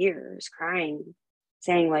in tears, crying,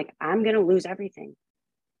 saying, like, I'm going to lose everything.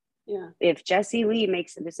 Yeah. If Jesse Lee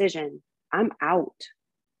makes a decision, I'm out.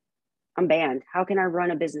 I'm banned. How can I run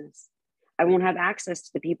a business? I won't have access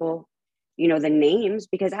to the people, the names,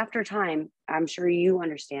 because after time, I'm sure you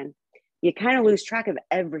understand, you kind of lose track of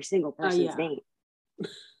every single person's name.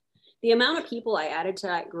 The amount of people I added to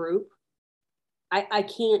that group, I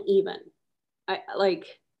can't even.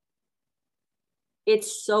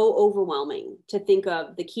 It's so overwhelming to think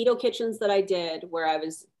of the keto kitchens that I did where I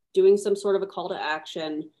was doing some sort of a call to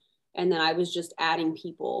action, and then I was just adding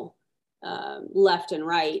people left and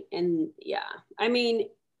right. And yeah, I mean,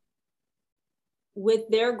 with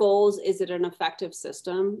their goals, is it an effective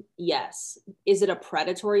system? Yes. Is it a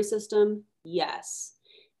predatory system? Yes.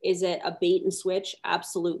 Is it a bait and switch?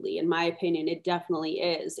 Absolutely. In my opinion, it definitely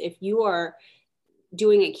is. If you are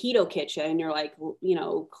doing a keto kitchen and you're like,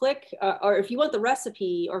 click, or if you want the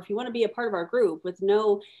recipe, or if you want to be a part of our group with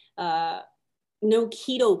no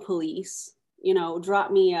keto police,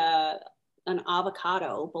 drop me an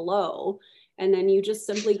avocado below. And then you just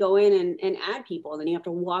simply go in and add people. And then you have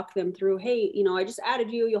to walk them through, hey, I just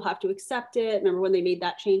added you. You'll have to accept it. Remember when they made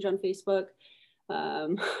that change on Facebook?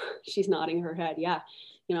 She's nodding her head. Yeah.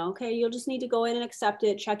 Okay, you'll just need to go in and accept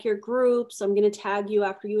it. Check your groups. I'm going to tag you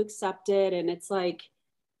after you accept it. And it's like,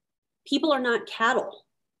 people are not cattle.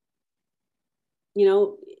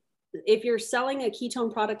 If you're selling a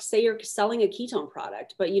ketone product, say you're selling a ketone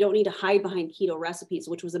product, but you don't need to hide behind keto recipes,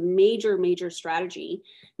 which was a major, major strategy,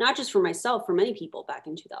 not just for myself, for many people back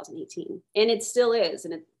in 2018. And it still is.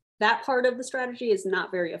 And that part of the strategy is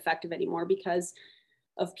not very effective anymore because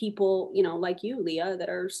of people, like you, Leah, that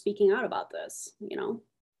are speaking out about this,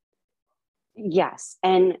 Yes.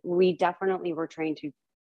 And we definitely were trained to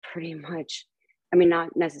pretty much,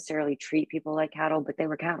 not necessarily treat people like cattle, but they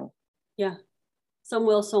were cattle. Yeah. Some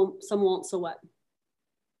will, some won't. So what?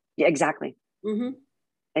 Yeah, exactly. Mm-hmm.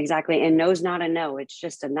 Exactly. And no's not a no. It's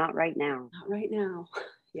just a not right now. Not right now.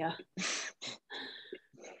 Yeah.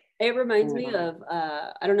 It reminds me of,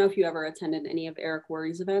 I don't know if you ever attended any of Eric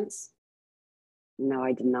Worre's events. No,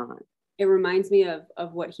 I did not. It reminds me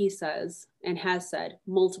of what he says and has said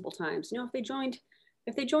multiple times. If they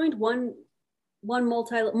joined one,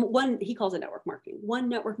 he calls it network marketing, one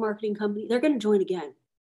network marketing company, they're going to join again.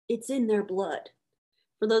 It's in their blood.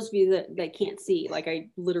 For those of you that can't see, like I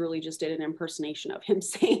literally just did an impersonation of him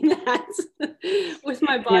saying that with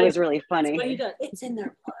my body. It was really funny. That's what he does. It's in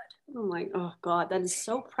their blood. And I'm like, oh God, that is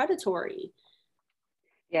so predatory.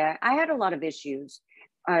 Yeah, I had a lot of issues.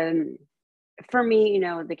 For me,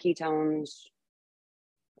 the ketones,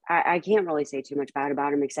 I can't really say too much bad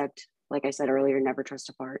about them, except, like I said earlier, never trust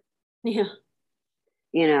a fart. Yeah.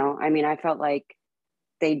 I felt like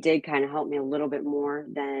they did kind of help me a little bit more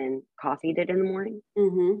than coffee did in the morning.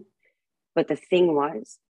 Mm-hmm. But the thing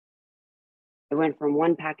was, it went from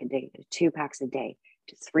 1 pack a day to 2 packs a day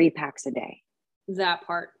to 3 packs a day. That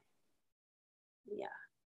part. Yeah.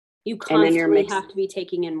 You constantly have to be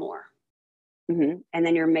taking in more. Mm-hmm. And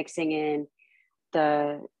then you're mixing in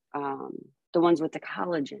the ones with the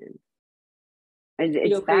collagen.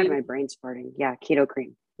 It's bad. My brain's farting. Yeah, keto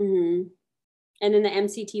cream. Mm-hmm. And then the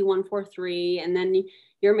MCT 143, and then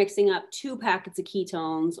you're mixing up 2 packets of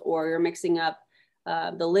ketones, or you're mixing up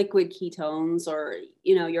the liquid ketones, or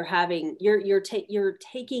you're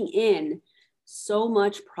taking in so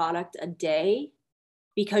much product a day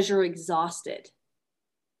because you're exhausted.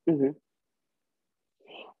 Mm-hmm.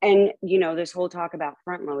 And this whole talk about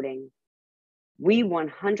front loading, we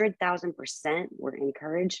 100,000% were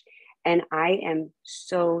encouraged, and I am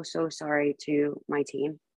so sorry to my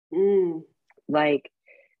team. Like,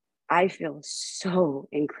 I feel so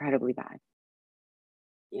incredibly bad.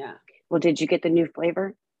 Yeah. Well, did you get the new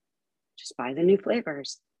flavor? Just buy the new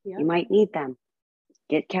flavors. Yep. You might need them.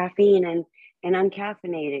 Get caffeine and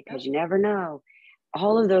uncaffeinated, because you never know.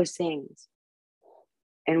 all of those things.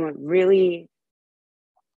 And what really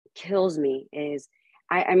kills me is,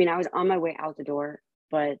 I mean, I was on my way out the door,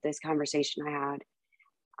 but this conversation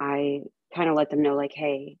I kind of let them know, like,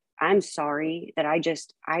 hey, I'm sorry that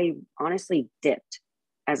I honestly dipped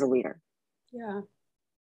as a leader. Yeah.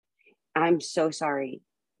 I'm so sorry.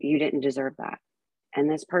 You didn't deserve that. And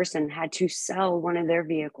this person had to sell one of their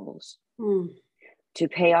vehicles to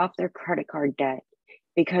pay off their credit card debt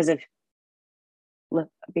because of proven,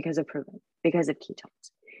 because of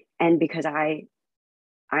ketones, and because I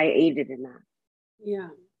aided in that. Yeah.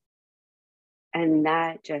 And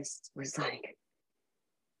that just was like,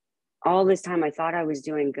 all this time I thought I was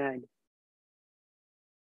doing good.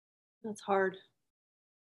 That's hard.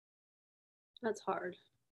 That's hard.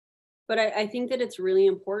 But I think that it's really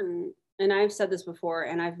important. And I've said this before,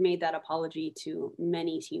 and I've made that apology to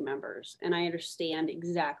many team members. And I understand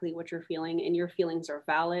exactly what you're feeling, and your feelings are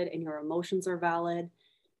valid and your emotions are valid.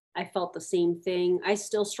 I felt the same thing. I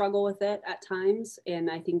still struggle with it at times.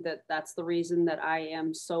 And I think that that's the reason that I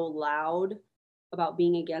am so loud about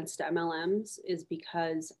being against MLMs, is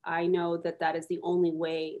because I know that that is the only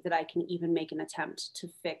way that I can even make an attempt to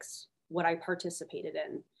fix what I participated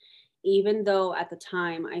in. Even though at the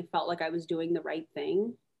time I felt like I was doing the right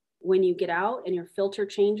thing, when you get out and your filter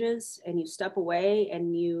changes and you step away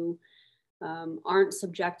and you aren't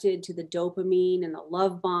subjected to the dopamine and the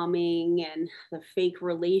love bombing and the fake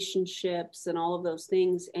relationships and all of those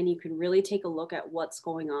things, and you can really take a look at what's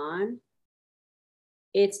going on,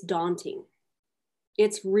 it's daunting.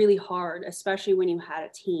 It's really hard, especially when you had a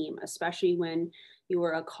team, especially when you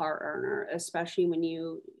were a car earner, especially when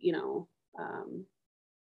you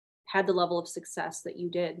had the level of success that you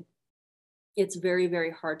did. It's very, very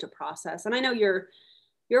hard to process. And I know you're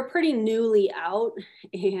pretty newly out,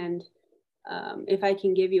 and if I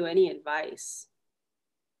can give you any advice,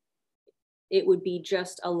 it would be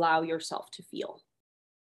just allow yourself to feel.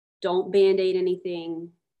 Don't band-aid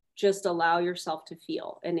anything. Just allow yourself to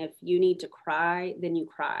feel. And if you need to cry, then you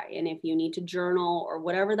cry. And if you need to journal or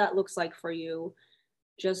whatever that looks like for you,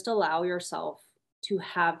 just allow yourself to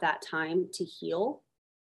have that time to heal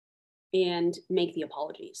and make the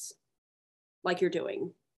apologies like you're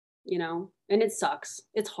doing, and it sucks.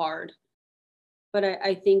 It's hard. But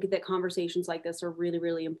I think that conversations like this are really,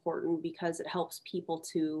 really important, because it helps people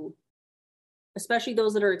to, especially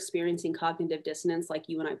those that are experiencing cognitive dissonance like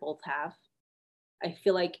you and I both have. I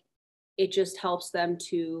feel like it just helps them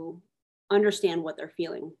to understand what they're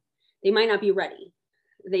feeling. They might not be ready.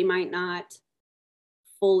 They might not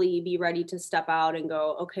fully be ready to step out and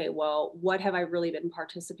go, okay, well, what have I really been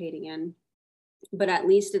participating in? But at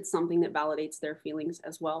least it's something that validates their feelings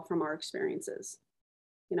as well from our experiences,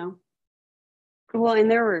 Well,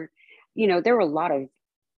 and there were a lot of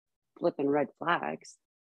flipping red flags.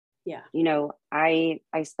 Yeah. I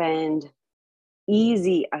spend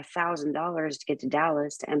easy $1,000 to get to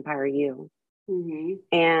Dallas to Empire U. Mm-hmm.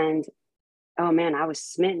 And oh man, I was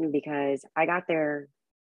smitten because I got there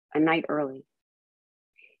a night early,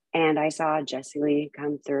 and I saw Jessie Lee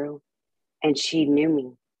come through, and she knew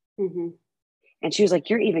me. Mm-hmm. And she was like,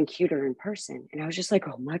 "You're even cuter in person." And I was just like,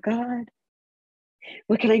 "Oh my God,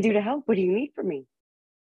 what can I do to help? What do you need from me?"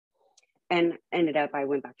 And ended up, I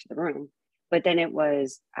went back to the room. But then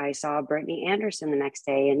I saw Brittany Anderson the next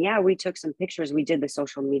day. And yeah, we took some pictures. We did the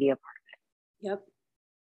social media part of it. Yep.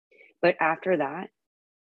 But after that,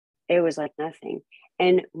 it was like nothing.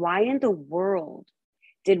 And why in the world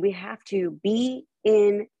did we have to be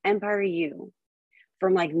in Empire U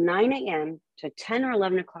from like 9 a.m. to 10 or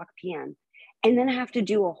 11 o'clock p.m. and then have to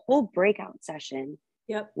do a whole breakout session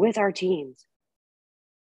with our teams?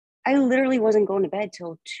 I literally wasn't going to bed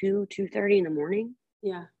till 2:30 in the morning.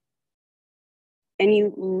 Yeah. And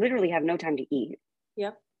you literally have no time to eat.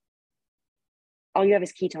 Yep. All you have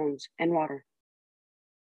is ketones and water.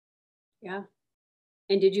 Yeah.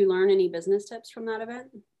 And did you learn any business tips from that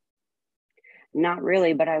event? Not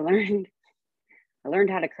really, but I learned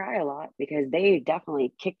how to cry a lot, because they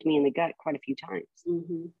definitely kicked me in the gut quite a few times.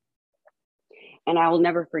 Mm-hmm. And I will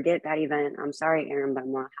never forget that event. I'm sorry, Erin, but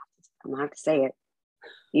I'm gonna have to say it.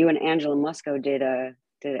 You and Angela Musco did an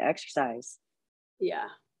exercise. Yeah.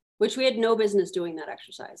 Which we had no business doing that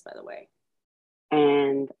exercise, by the way.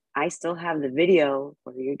 And I still have the video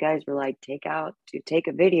where you guys were like, take a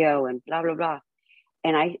video and blah, blah, blah.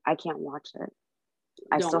 And I can't watch it.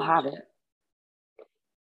 I still have it.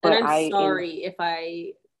 But and I'm sorry if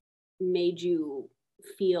I made you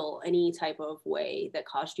feel any type of way that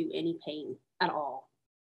caused you any pain at all.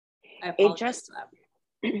 I apologize for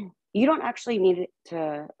that. You don't actually need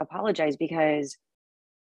to apologize, because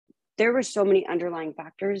there were so many underlying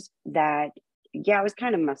factors that, yeah, I was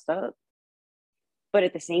kind of messed up, But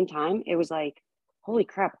at the same time, it was like, holy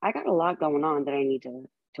crap, I got a lot going on that I need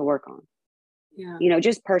to work on. Yeah. You know,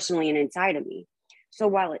 just personally and inside of me. So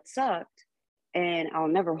while it sucked, and I'll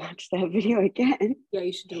never watch that video again. Yeah,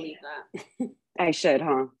 you should delete that. I should,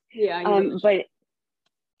 huh? Yeah. You really should. But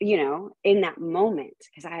you know, in that moment,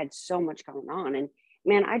 because I had so much going on, and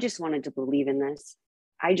man, I just wanted to believe in this.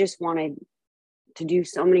 I just wanted to do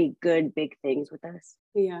so many good, big things with this.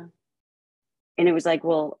 Yeah. And it was like,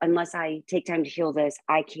 well, unless I take time to heal this,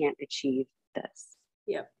 I can't achieve this.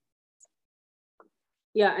 Yep.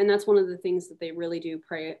 Yeah. And that's one of the things that they really do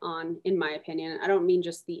prey on, in my opinion. I don't mean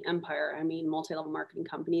just the empire. I mean, multi-level marketing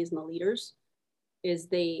companies and the leaders, is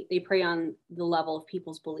they prey on the level of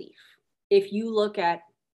people's belief. If you look at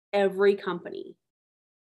every company,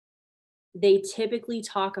 they typically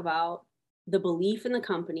talk about the belief in the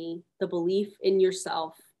company, the belief in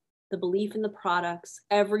yourself, the belief in the products.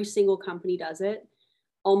 Every single company does it.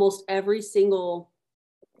 Almost every single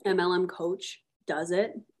MLM coach does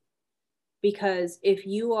it. Because if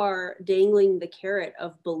you are dangling the carrot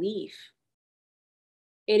of belief,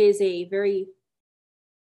 it is a very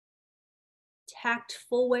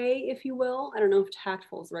tactful way, if you will. I don't know if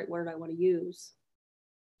tactful is the right word I want to use,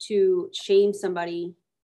 to shame somebody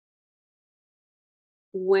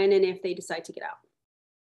when and if they decide to get out.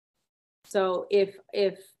 So if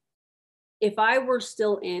I were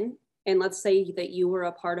still in, and let's say that you were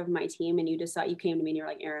a part of my team and you came to me and you're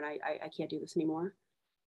like, Erin, I can't do this anymore,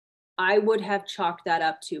 I would have chalked that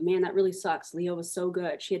up to, man, that really sucks. Leah was so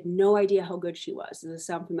good. She had no idea how good she was. Does this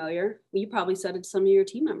sound familiar? Well, you probably said it to some of your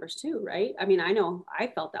team members too, right? I mean, I know I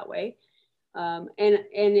felt that way. And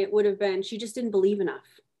it would have been, she just didn't believe enough.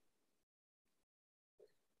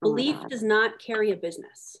 Belief does not carry a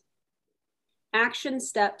business. Action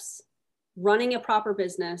steps, running a proper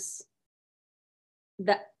business,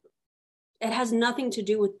 that it has nothing to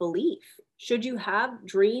do with belief. Should you have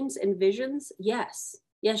dreams and visions? Yes.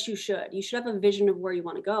 Yes, you should. You should have a vision of where you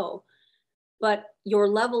want to go. But your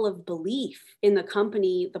level of belief in the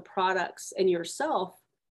company, the products, and yourself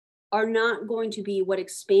are not going to be what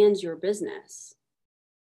expands your business.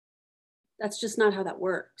 That's just not how that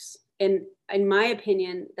works. And in my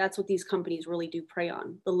opinion, that's what these companies really do prey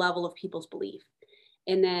on, the level of people's belief.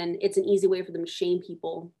 And then it's an easy way for them to shame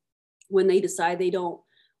people when they decide they don't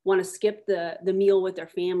want to skip the meal with their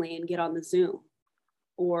family and get on the Zoom.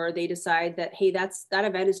 Or they decide that, hey, that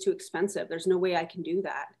event is too expensive. There's no way I can do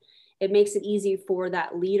that. It makes it easy for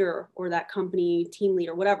that leader or that company, team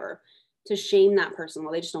leader, whatever, to shame that person.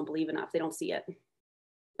 Well, they just don't believe enough. They don't see it.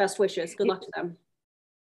 Best wishes. Good luck to them.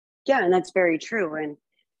 Yeah, and that's very true. And,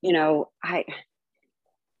 you know, I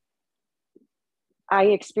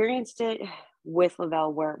experienced it with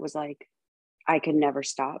Le-vel where it was like, I could never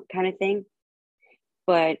stop kind of thing.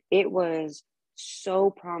 But it was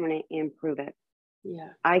so prominent in Prove It. Yeah.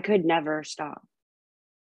 I could never stop.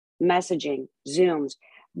 Messaging, Zooms,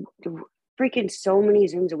 freaking so many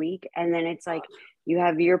Zooms a week. And then it's like, you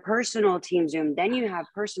have your personal team Zoom, then you have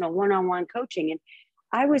personal one-on-one coaching. And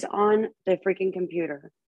I was on the freaking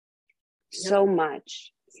computer so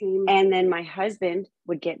much. Same. And then my husband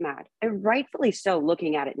would get mad, and rightfully so,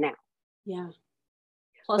 looking at it now. Yeah.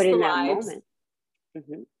 Plus but the in lives. That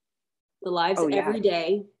moment, the lives every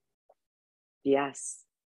day. Yes.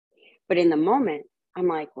 But in the moment, I'm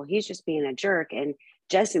like, well, he's just being a jerk. And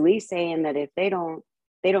Jesse Lee's saying that if they don't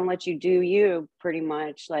let you do you, pretty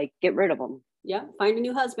much, like, get rid of them. Yeah. Find a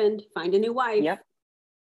new husband, find a new wife. Yep.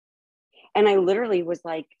 And I literally was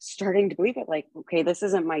like starting to believe it, like, okay, this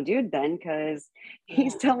isn't my dude then, because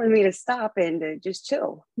he's telling me to stop and to just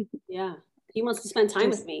chill. Yeah. He wants to spend time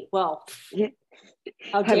with me. Well,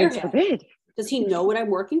 how dare heavens him? forbid. Does he know what I'm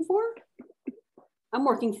working for? I'm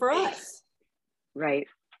working for us. Right.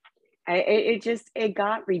 It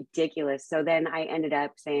got ridiculous. So then I ended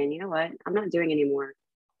up saying, you know what? I'm not doing any more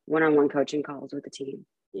one-on-one coaching calls with the team.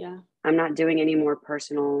 Yeah. I'm not doing any more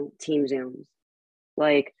personal team Zooms.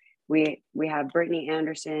 Like, we have Brittany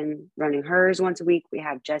Anderson running hers once a week. We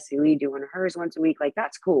have Jesse Lee doing hers once a week. Like,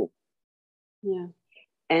 that's cool. Yeah.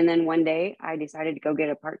 And then one day I decided to go get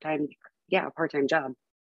a part-time job.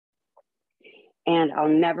 And I'll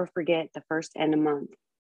never forget the first end of month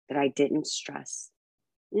that I didn't stress.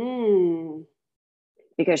 Because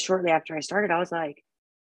shortly after I started, I was like,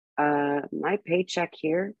 my paycheck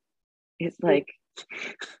here is like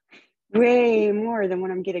way more than what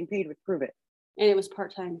I'm getting paid with Prove It. And it was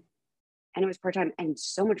part-time. And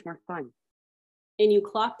so much more fun. And you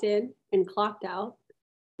clocked in and clocked out.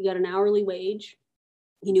 You got an hourly wage.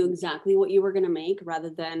 You knew exactly what you were going to make, rather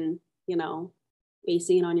than,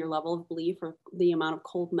 basing it on your level of belief or the amount of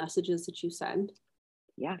cold messages that you send.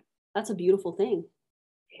 Yeah. That's a beautiful thing.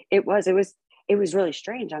 It was, it was really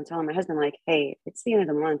strange. I'm telling my husband, like, hey, it's the end of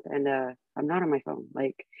the month and I'm not on my phone.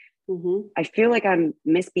 Like, I feel like I'm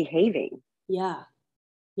misbehaving. Yeah.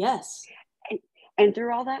 Yes. And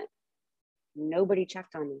through all that, nobody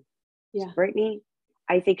checked on me. Yeah. Brittany,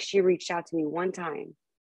 I think she reached out to me one time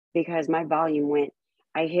because my volume went,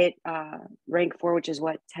 I hit rank 4, which is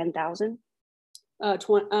what, 10,000?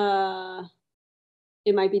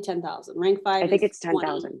 It might be 10,000. Rank 5 I think is it's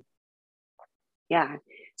 10,000. Yeah.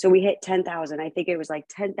 So we hit 10,000. I think it was like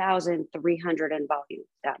 10,300 in volume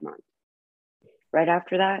that month. Right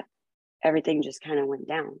after that, everything just kind of went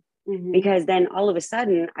down. Because then all of a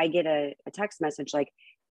sudden I get a text message like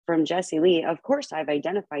from Jessie Lee. Of course, I've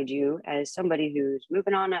identified you as somebody who's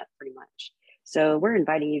moving on up pretty much. So we're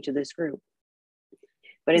inviting you to this group.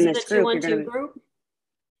 But in this group, you're going to group?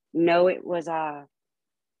 No, it was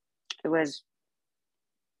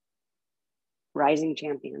Rising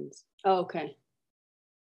Champions. Oh, okay.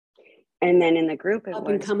 And then in the group, it up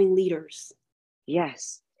was and coming leaders.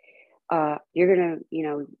 Yes. You're going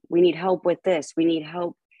to, we need help with this. We need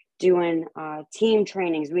help doing team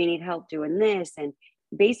trainings. We need help doing this. And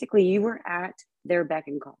basically you were at their beck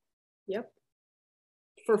and call. Yep.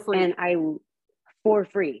 For free. And for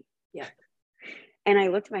free. Yeah. And I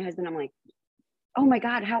looked at my husband, I'm like, oh my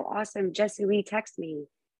God, how awesome. Jessie Lee texted me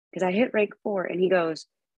because I hit rank 4. And he goes,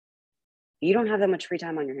 you don't have that much free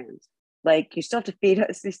time on your hands. Like, you still have to feed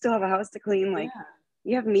us. You still have a house to clean. Like,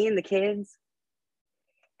 you have me and the kids.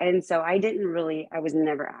 And so I was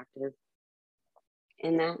never active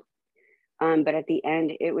in that. But at the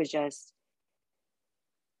end, it was just,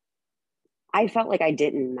 I felt like I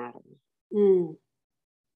didn't matter.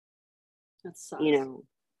 That sucks.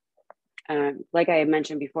 Like I had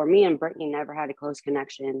mentioned before, me and Brittany never had a close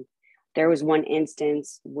connection. There was one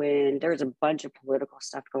instance when there was a bunch of political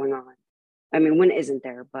stuff going on. I mean, when isn't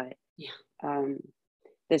there? But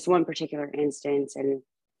this one particular instance, and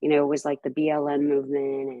it was like the BLM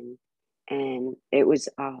movement, and it was,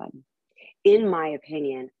 in my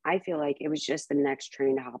opinion, I feel like it was just the next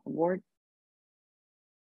train to hop aboard.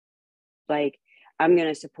 Like, I'm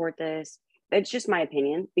gonna support this. It's just my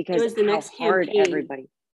opinion because it was the next hard campaign. Everybody.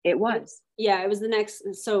 It was. It was the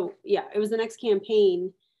next. So it was the next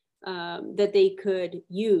campaign that they could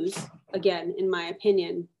use, again, in my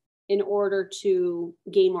opinion, in order to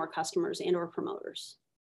gain more customers and or promoters.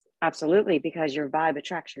 Absolutely, because your vibe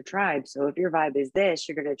attracts your tribe. So if your vibe is this,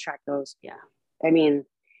 you're going to attract those. Yeah. I mean,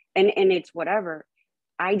 and it's whatever.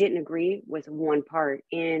 I didn't agree with one part,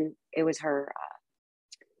 and it was her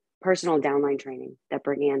personal downline training that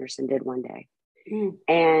Brittany Anderson did one day.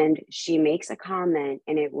 And she makes a comment,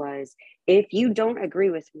 and it was, if you don't agree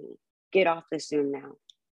with me, get off the Zoom now.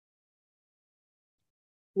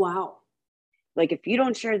 Wow. Like, if you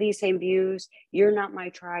don't share these same views, you're not my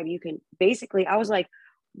tribe. You can basically, I was like,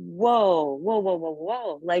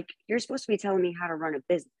 whoa. Like, you're supposed to be telling me how to run a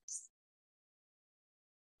business.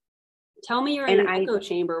 Tell me you're in an echo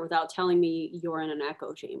chamber without telling me you're in an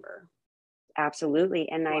echo chamber. Absolutely.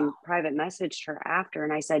 And I private messaged her after,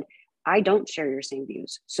 and I said, I don't share your same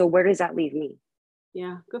views. So where does that leave me?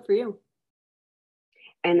 Yeah, good for you.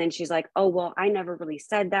 And then she's like, oh, well, I never really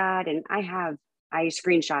said that. And I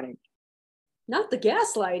screenshotted. Not the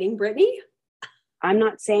gaslighting, Brittany. I'm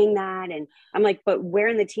not saying that. And I'm like, but where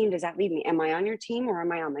in the team does that leave me? Am I on your team or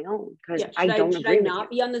am I on my own? Because I don't agree with you. Should I not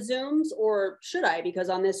be on the Zooms, or should I? Because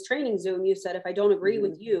on this training Zoom, you said if I don't agree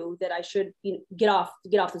with you, that I should get off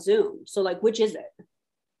the Zoom. So, like, which is it?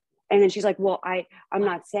 And then she's like, well, I'm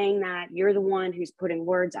not saying that. You're the one who's putting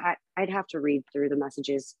words. I'd have to read through the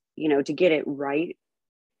messages, to get it right.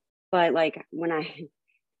 But like when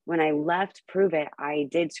I left Prove It, I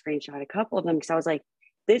did screenshot a couple of them because I was like,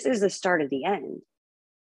 this is the start of the end.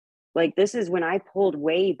 Like, this is when I pulled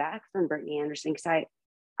way back from Brittany Anderson, because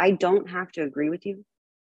I don't have to agree with you.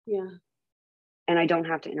 Yeah. And I don't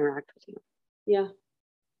have to interact with you. Yeah.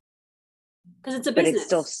 Because it's a business. But it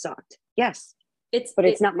still sucked. Yes.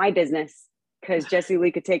 It's not my business, because Jessie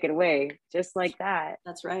Lee could take it away just like that.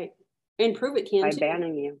 That's right. And Prove It can by too.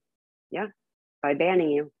 banning you. Yeah. By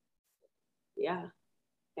banning you. Yeah.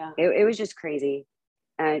 Yeah. It was just crazy.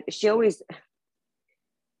 She always,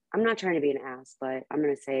 I'm not trying to be an ass, but I'm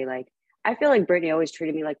going to say, like, I feel like Brittany always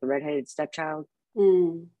treated me like the redheaded stepchild.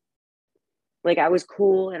 Like, I was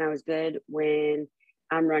cool and I was good when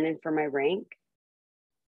I'm running for my rank.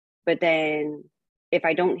 But then if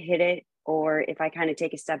I don't hit it, or if I kind of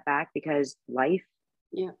take a step back because life,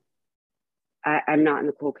 I'm not in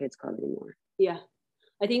the cool kids club anymore. Yeah.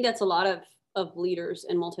 I think that's a lot of leaders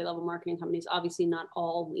in multi-level marketing companies. Obviously not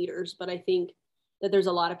all leaders, but I think that there's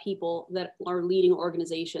a lot of people that are leading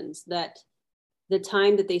organizations that the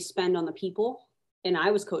time that they spend on the people, and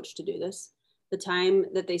I was coached to do this, The time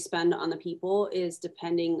that they spend on the people is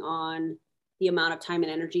depending on the amount of time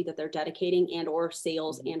and energy that they're dedicating and or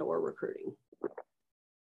sales and or recruiting.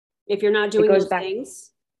 If you're not doing those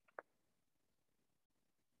things,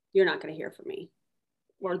 you're not going to hear from me.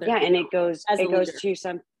 Or yeah, and it goes to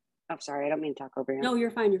some, I'm sorry, I don't mean to talk over you. No,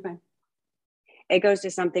 you're fine. You're fine. It goes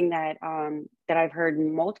to something that that I've heard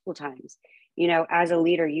multiple times. You know, as a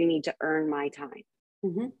leader, you need to earn my time.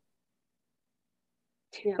 Mm-hmm.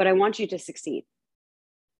 Yeah. But I want you to succeed.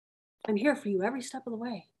 I'm here for you every step of the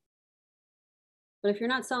way. But if you're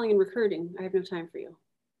not selling and recruiting, I have no time for you.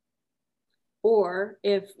 Or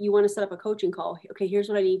if you want to set up a coaching call, okay, here's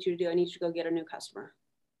what I need you to do. I need you to go get a new customer.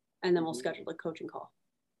 And then we'll schedule a coaching call.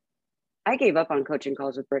 I gave up on coaching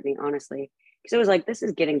calls with Brittany, honestly, because it was like, this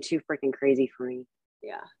is getting too freaking crazy for me.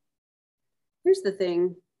 Yeah. Here's the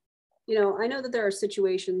thing. You know, I know that there are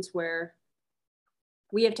situations where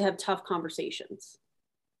we have to have tough conversations.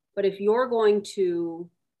 But if you're going to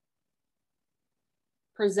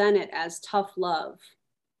present it as tough love,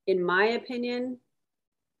 in my opinion,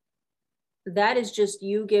 that is just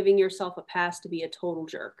you giving yourself a pass to be a total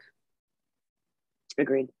jerk.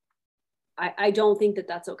 Agreed. I don't think that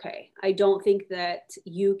that's okay. I don't think that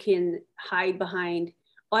you can hide behind,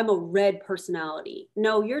 oh, I'm a red personality.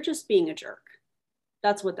 No, you're just being a jerk.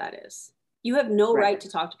 That's what that is. You have no right to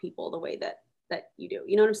talk to people the way that you do.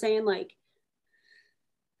 You know what I'm saying? Like,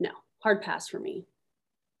 no, hard pass for me.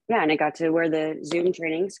 Yeah, and I got to wear the Zoom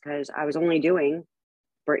trainings because I was only doing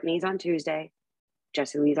Brittany's on Tuesday,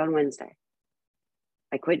 Jessie Lee's on Wednesday.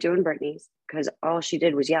 I quit doing Brittany's because all she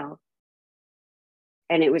did was yell.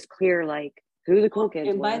 And it was clear, like, who the cool kids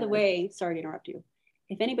were. And by the way, sorry to interrupt you.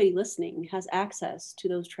 If anybody listening has access to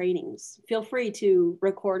those trainings, feel free to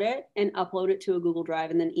record it and upload it to a Google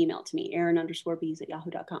Drive and then email it to me,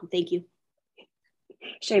 Erin_Bees@yahoo.com. Thank you.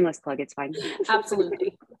 Shameless plug, it's fine.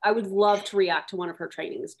 Absolutely. I would love to react to one of her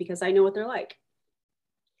trainings because I know what they're like.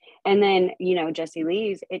 And then, you know, Jessie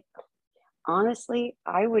Lee's, honestly,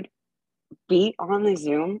 I would be on the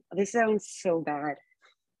Zoom. This sounds so bad.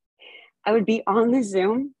 I would be on the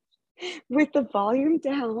Zoom with the volume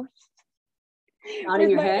down.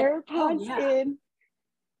 Nodding your head. AirPods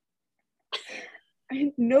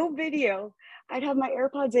in. No video. I'd have my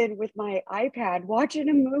AirPods in with my iPad watching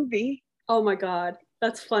a movie. Oh my God.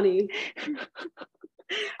 That's funny.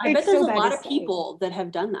 I bet there's a lot of people that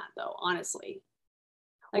have done that though, honestly.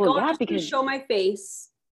 Like, well, I'm just going to show my face.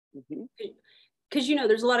 Because, you know,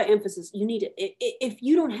 there's a lot of emphasis. You need it. If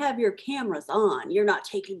you don't have your cameras on, you're not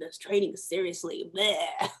taking this training seriously.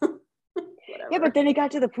 Yeah, but then it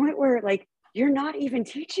got to the point where, like, you're not even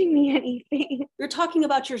teaching me anything. You're talking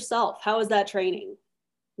about yourself. How is that training?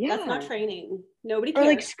 Yeah. That's not training. Nobody cares. Or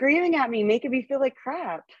like screaming at me, making me feel like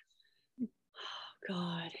crap. Oh,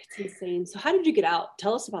 God, it's insane. So how did you get out?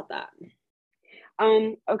 Tell us about that.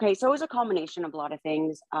 Okay, so it was a combination of a lot of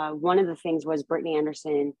things. One of the things was Brittany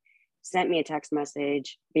Anderson sent me a text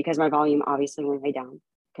message because my volume obviously went way down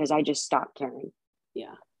because I just stopped caring.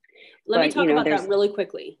 Yeah. Let me talk about that really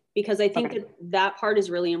quickly because I think that part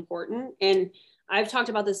is really important. And I've talked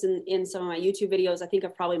about this in some of my YouTube videos. I think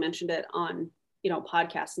I've probably mentioned it on, you know,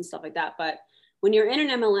 podcasts and stuff like that. But when you're in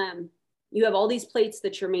an MLM, you have all these plates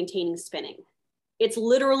that you're maintaining spinning. It's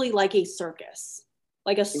literally like a circus,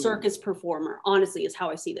 like a circus performer, honestly, is how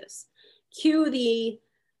I see this. Cue the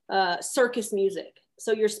circus music.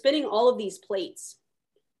 So you're spinning all of these plates,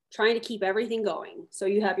 trying to keep everything going. So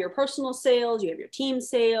you have your personal sales, you have your team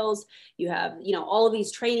sales, you have, you know, all of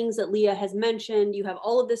these trainings that Leah has mentioned, you have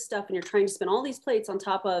all of this stuff and you're trying to spin all these plates on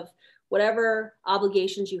top of whatever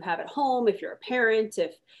obligations you have at home. If you're a parent,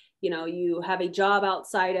 if, you know, you have a job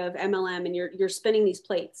outside of MLM and you're spinning these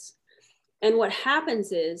plates. And what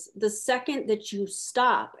happens is the second that you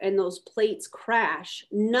stop and those plates crash,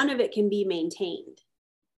 none of it can be maintained.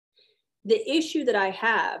 The issue that I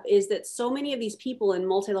have is that so many of these people in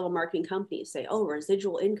multi-level marketing companies say, oh,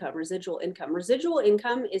 residual income, residual income. Residual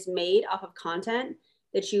income is made off of content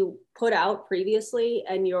that you put out previously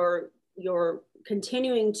and you're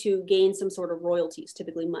continuing to gain some sort of royalties,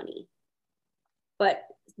 typically money. But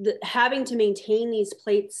having to maintain these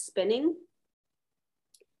plates spinning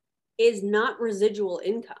is not residual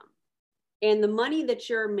income. And the money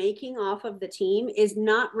that you're making off of the team is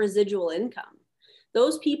not residual income.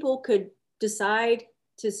 Those people could decide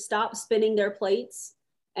to stop spinning their plates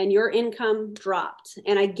and your income dropped.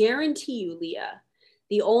 And I guarantee you, Leah,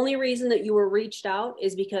 the only reason that you were reached out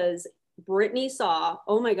is because Brittany saw,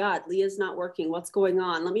 oh my God, Leah's not working. What's going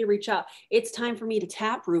on? Let me reach out. It's time for me to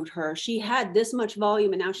taproot her. She had this much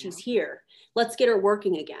volume and now she's here. Let's get her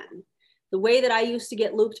working again. The way that I used to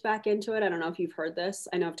get looped back into it, I don't know if you've heard this,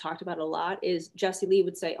 I know I've talked about it a lot, is Jesse Lee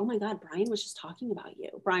would say, oh my God, Brian was just talking about you.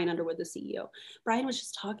 Brian Underwood, the CEO. Brian was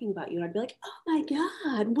just talking about you. And I'd be like, oh my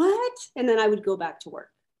God, what? And then I would go back to work.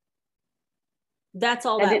 That's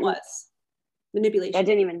all that was. Manipulation. That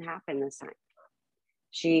didn't even happen this time.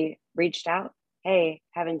 She reached out. Hey,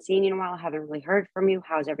 haven't seen you in a while. Haven't really heard from you.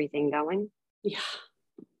 How's everything going? Yeah.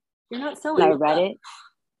 You're not selling. And I read it.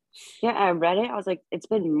 Yeah, I read it. I was like, it's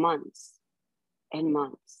been months and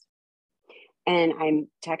months. And I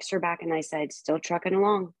text her back and I said, still trucking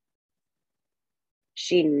along.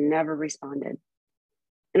 She never responded.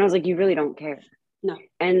 And I was like, you really don't care. No.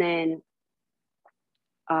 And then,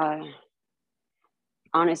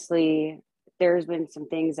 honestly, there's been some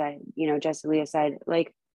things that, you know, Jesse Leah said,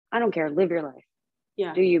 like, I don't care, live your life.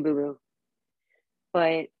 Yeah. Do you, boo-boo.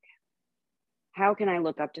 But how can I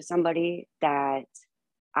look up to somebody that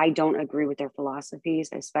I don't agree with their philosophies,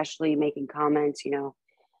 especially making comments, you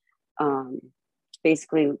know,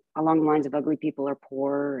 basically along the lines of ugly people are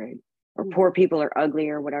poor, or poor people are ugly,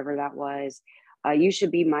 or whatever that was. You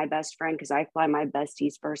should be my best friend because I fly my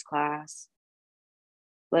besties first class.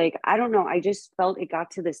 Like, I don't know. I just felt it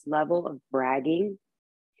got to this level of bragging,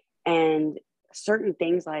 and certain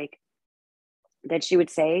things like that she would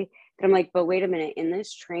say that I'm like, but wait a minute, in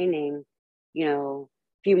this training, you know,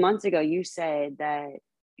 a few months ago, you said that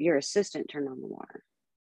your assistant turned on the water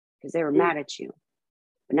because they were mad at you.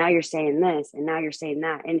 But now you're saying this, and now you're saying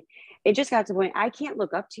that. And it just got to the point, I can't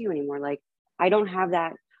look up to you anymore. Like, I don't have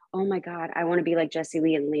that, oh my God, I want to be like Jesse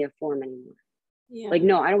Lee and Leah Form anymore. Yeah. Like,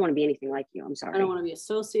 no, I don't want to be anything like you. I'm sorry. I don't want to be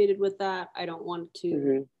associated with that. I don't want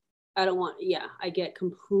to, I don't want, I get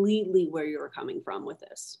completely where you're coming from with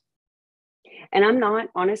this. And I'm not,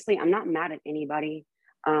 honestly, I'm not mad at anybody.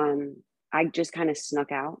 I just kind of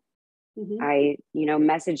snuck out. I, you know,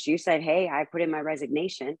 messaged you, said, hey, I put in my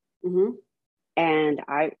resignation. And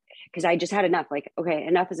because I just had enough, like, okay,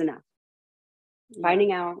 enough is enough.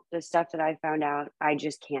 Finding out the stuff that I found out, I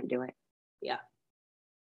just can't do it. Yeah.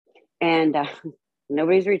 And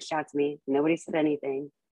nobody's reached out to me. Nobody said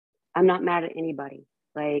anything. I'm not mad at anybody.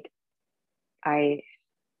 Like, I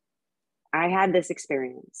had this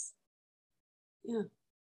experience. Yeah.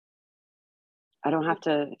 I don't have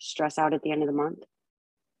to stress out at the end of the month.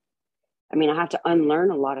 I mean, I have to unlearn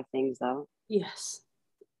a lot of things, though. Yes.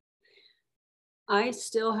 I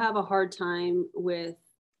still have a hard time with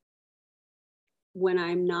when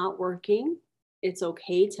I'm not working, it's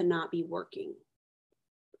okay to not be working.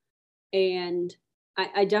 And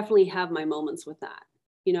I definitely have my moments with that.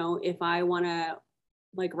 You know, if I want to,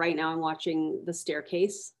 like right now I'm watching The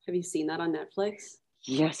Staircase. Have you seen that on Netflix?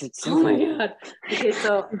 Yes, it's so Oh my good. God. Okay,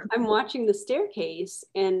 so I'm watching The Staircase,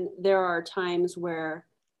 and there are times where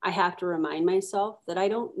I have to remind myself that I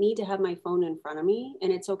don't need to have my phone in front of me,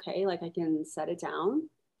 and it's okay. Like, I can set it down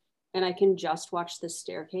and I can just watch The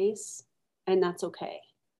Staircase, and that's okay.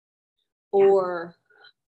 Yeah. Or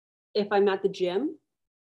if I'm at the gym,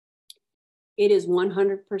 it is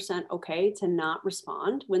 100% okay to not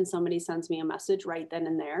respond when somebody sends me a message right then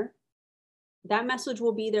and there. That message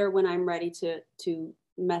will be there when I'm ready to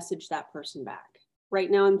message that person back.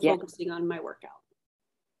 Right now I'm focusing on my workout.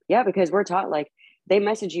 Yeah, because we're taught, like, they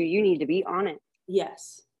message you, you need to be on it.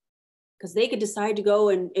 Yes. Because they could decide to go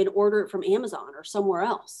and order it from Amazon or somewhere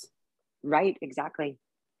else. Right. Exactly.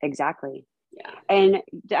 Yeah. And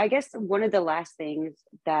I guess one of the last things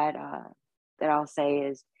that I'll say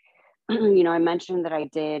is, you know, I mentioned that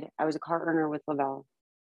I was a car earner with Le-vel.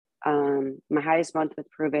 My highest month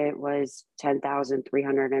with Prove It was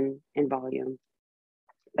 10,300 in volume.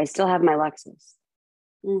 I still have my Lexus.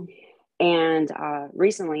 And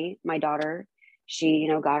recently my daughter, she, you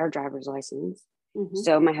know, got her driver's license.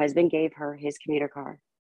 So my husband gave her his commuter car.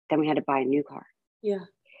 Then we had to buy a new car. Yeah.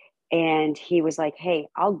 And he was like, hey,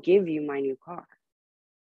 I'll give you my new car.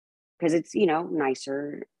 Because it's, you know,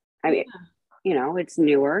 nicer. I mean, you know, it's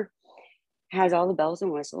newer, has all the bells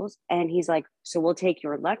and whistles. And he's like, so we'll take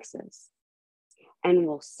your Lexus and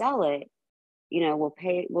we'll sell it. You know,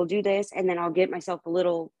 we'll do this. And then I'll get myself a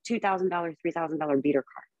little $2,000, $3,000 beater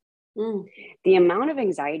car. The amount of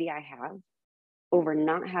anxiety I have over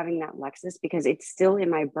not having that Lexus, because it's still in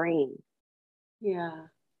my brain. Yeah.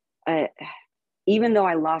 Even though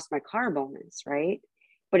I lost my car bonus, right?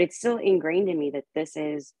 But it's still ingrained in me that this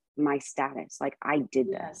is my status. Like, I did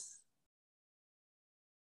this.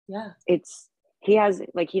 Yeah. He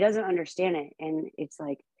doesn't understand it. And it's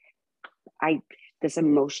like, this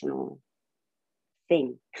emotional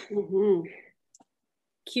thing.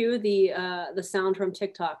 Cue the sound from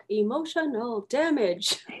TikTok, emotional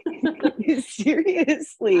damage.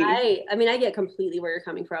 Seriously. I mean, I get completely where you're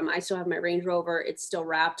coming from. I still have my Range Rover. It's still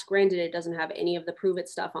wrapped. Granted, it doesn't have any of the Prove It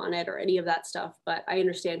stuff on it or any of that stuff, but I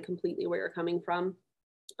understand completely where you're coming from.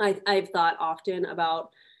 I've thought often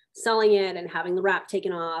about selling it and having the wrap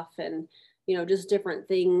taken off and, you know, just different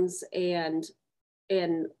things and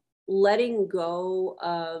letting go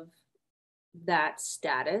of that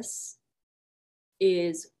status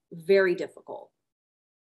is very difficult.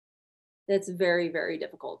 That's very, very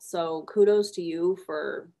difficult. So kudos to you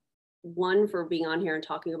for being on here and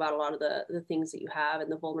talking about a lot of the things that you have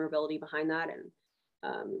and the vulnerability behind that.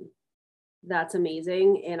 And that's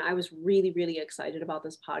amazing. And I was really, really excited about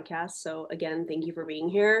this podcast. So again, thank you for being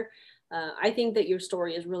here. I think that your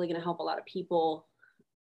story is really going to help a lot of people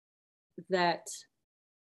that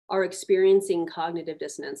are experiencing cognitive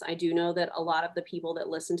dissonance. I do know that a lot of the people that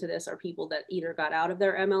listen to this are people that either got out of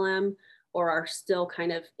their MLM or are still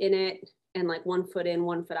kind of in it and like 1 foot in,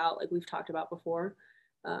 1 foot out, like we've talked about before.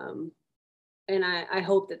 And I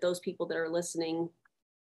hope that those people that are listening,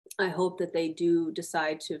 I hope that they do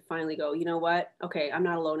decide to finally go, you know what? Okay, I'm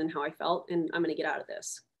not alone in how I felt and I'm going to get out of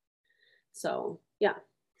this. So yeah.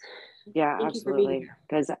 Yeah, thank absolutely.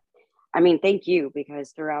 Because I mean, thank you,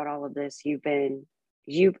 because throughout all of this, you've been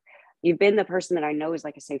the person that I know is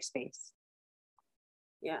like a safe space.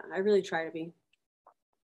 Yeah, I really try to be.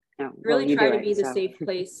 No, Really try to be the safe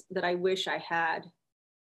place that I wish I had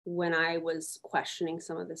when I was questioning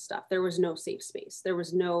some of this stuff. There was no safe space. I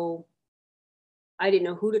didn't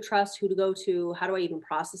know who to trust, who to go to. How do I even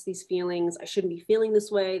process these feelings? I shouldn't be feeling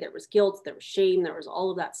this way. There was guilt, there was shame, there was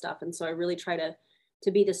all of that stuff. And so I really try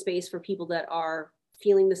to be the space for people that are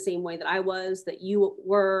feeling the same way that I was, that you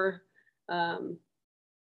were,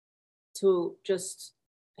 to just,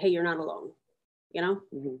 hey, you're not alone, you know?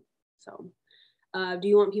 Mm-hmm. So do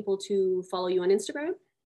you want people to follow you on Instagram?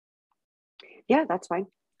 Yeah, that's fine.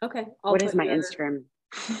 Okay. What is my Instagram?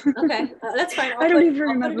 Okay, that's fine. I don't even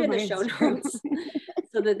remember. I'll put it in the show notes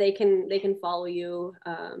so that they can follow you.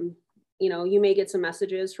 You know, you may get some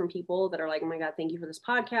messages from people that are like, oh my God, thank you for this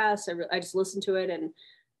podcast. I just listened to it, and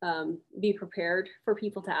be prepared for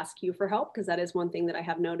people to ask you for help, because that is one thing that I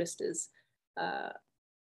have noticed is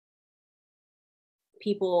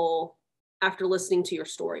people after listening to your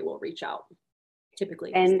story will reach out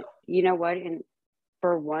typically. And you know what? And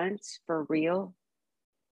for once, for real,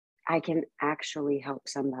 I can actually help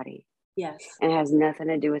somebody. Yes. And it has nothing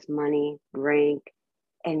to do with money, rank,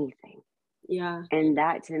 anything. Yeah. And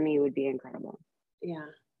that to me would be incredible. Yeah.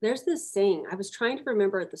 There's this saying, I was trying to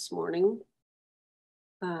remember it this morning.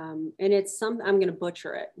 And it's something, I'm going to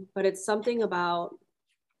butcher it, but it's something about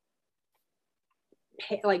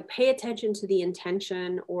pay attention to the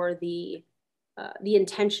intention or the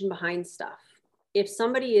intention behind stuff. If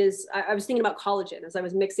somebody is, I was thinking about collagen as I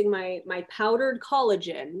was mixing my powdered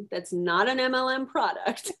collagen, that's not an MLM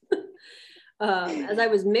product. As I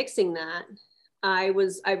was mixing that, I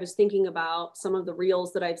was thinking about some of the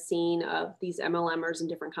reels that I've seen of these MLMers and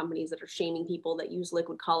different companies that are shaming people that use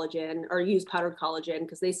liquid collagen or use powdered collagen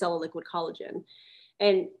because they sell a liquid collagen.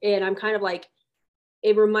 And I'm kind of like,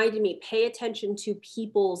 it reminded me, pay attention to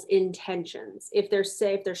people's intentions. If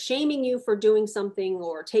they're shaming you for doing something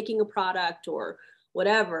or taking a product or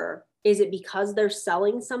whatever, is it because they're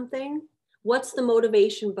selling something? What's the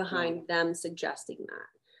motivation behind them suggesting that?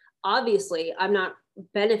 Obviously, I'm not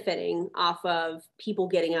benefiting off of people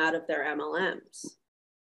getting out of their MLMs.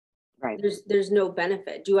 Right. There's no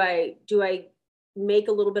benefit. Do I make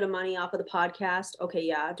a little bit of money off of the podcast? Okay,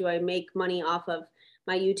 yeah. Do I make money off of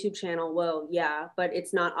my YouTube channel? Well, yeah, but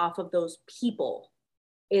it's not off of those people.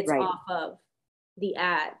 It's off of the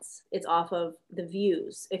ads. It's off of the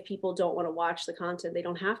views. If people don't want to watch the content, they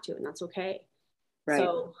don't have to, and that's okay. Right.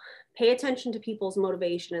 So pay attention to people's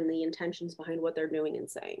motivation and the intentions behind what they're doing and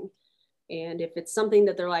saying. And if it's something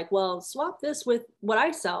that they're like, well, swap this with what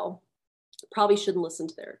I sell, probably shouldn't listen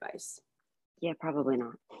to their advice. Yeah, probably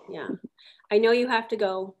not. Yeah. I know you have to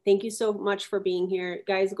go. Thank you so much for being here.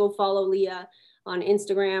 Guys, go follow Leah on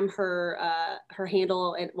Instagram. Her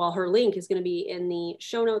handle, and her link is going to be in the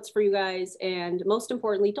show notes for you guys. And most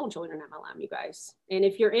importantly, don't join an MLM, you guys. And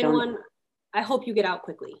if you're in one, I hope you get out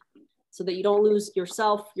quickly so that you don't lose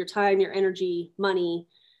yourself, your time, your energy, money.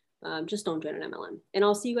 Just don't join an MLM. And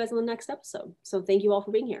I'll see you guys in the next episode. So thank you all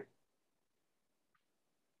for being here.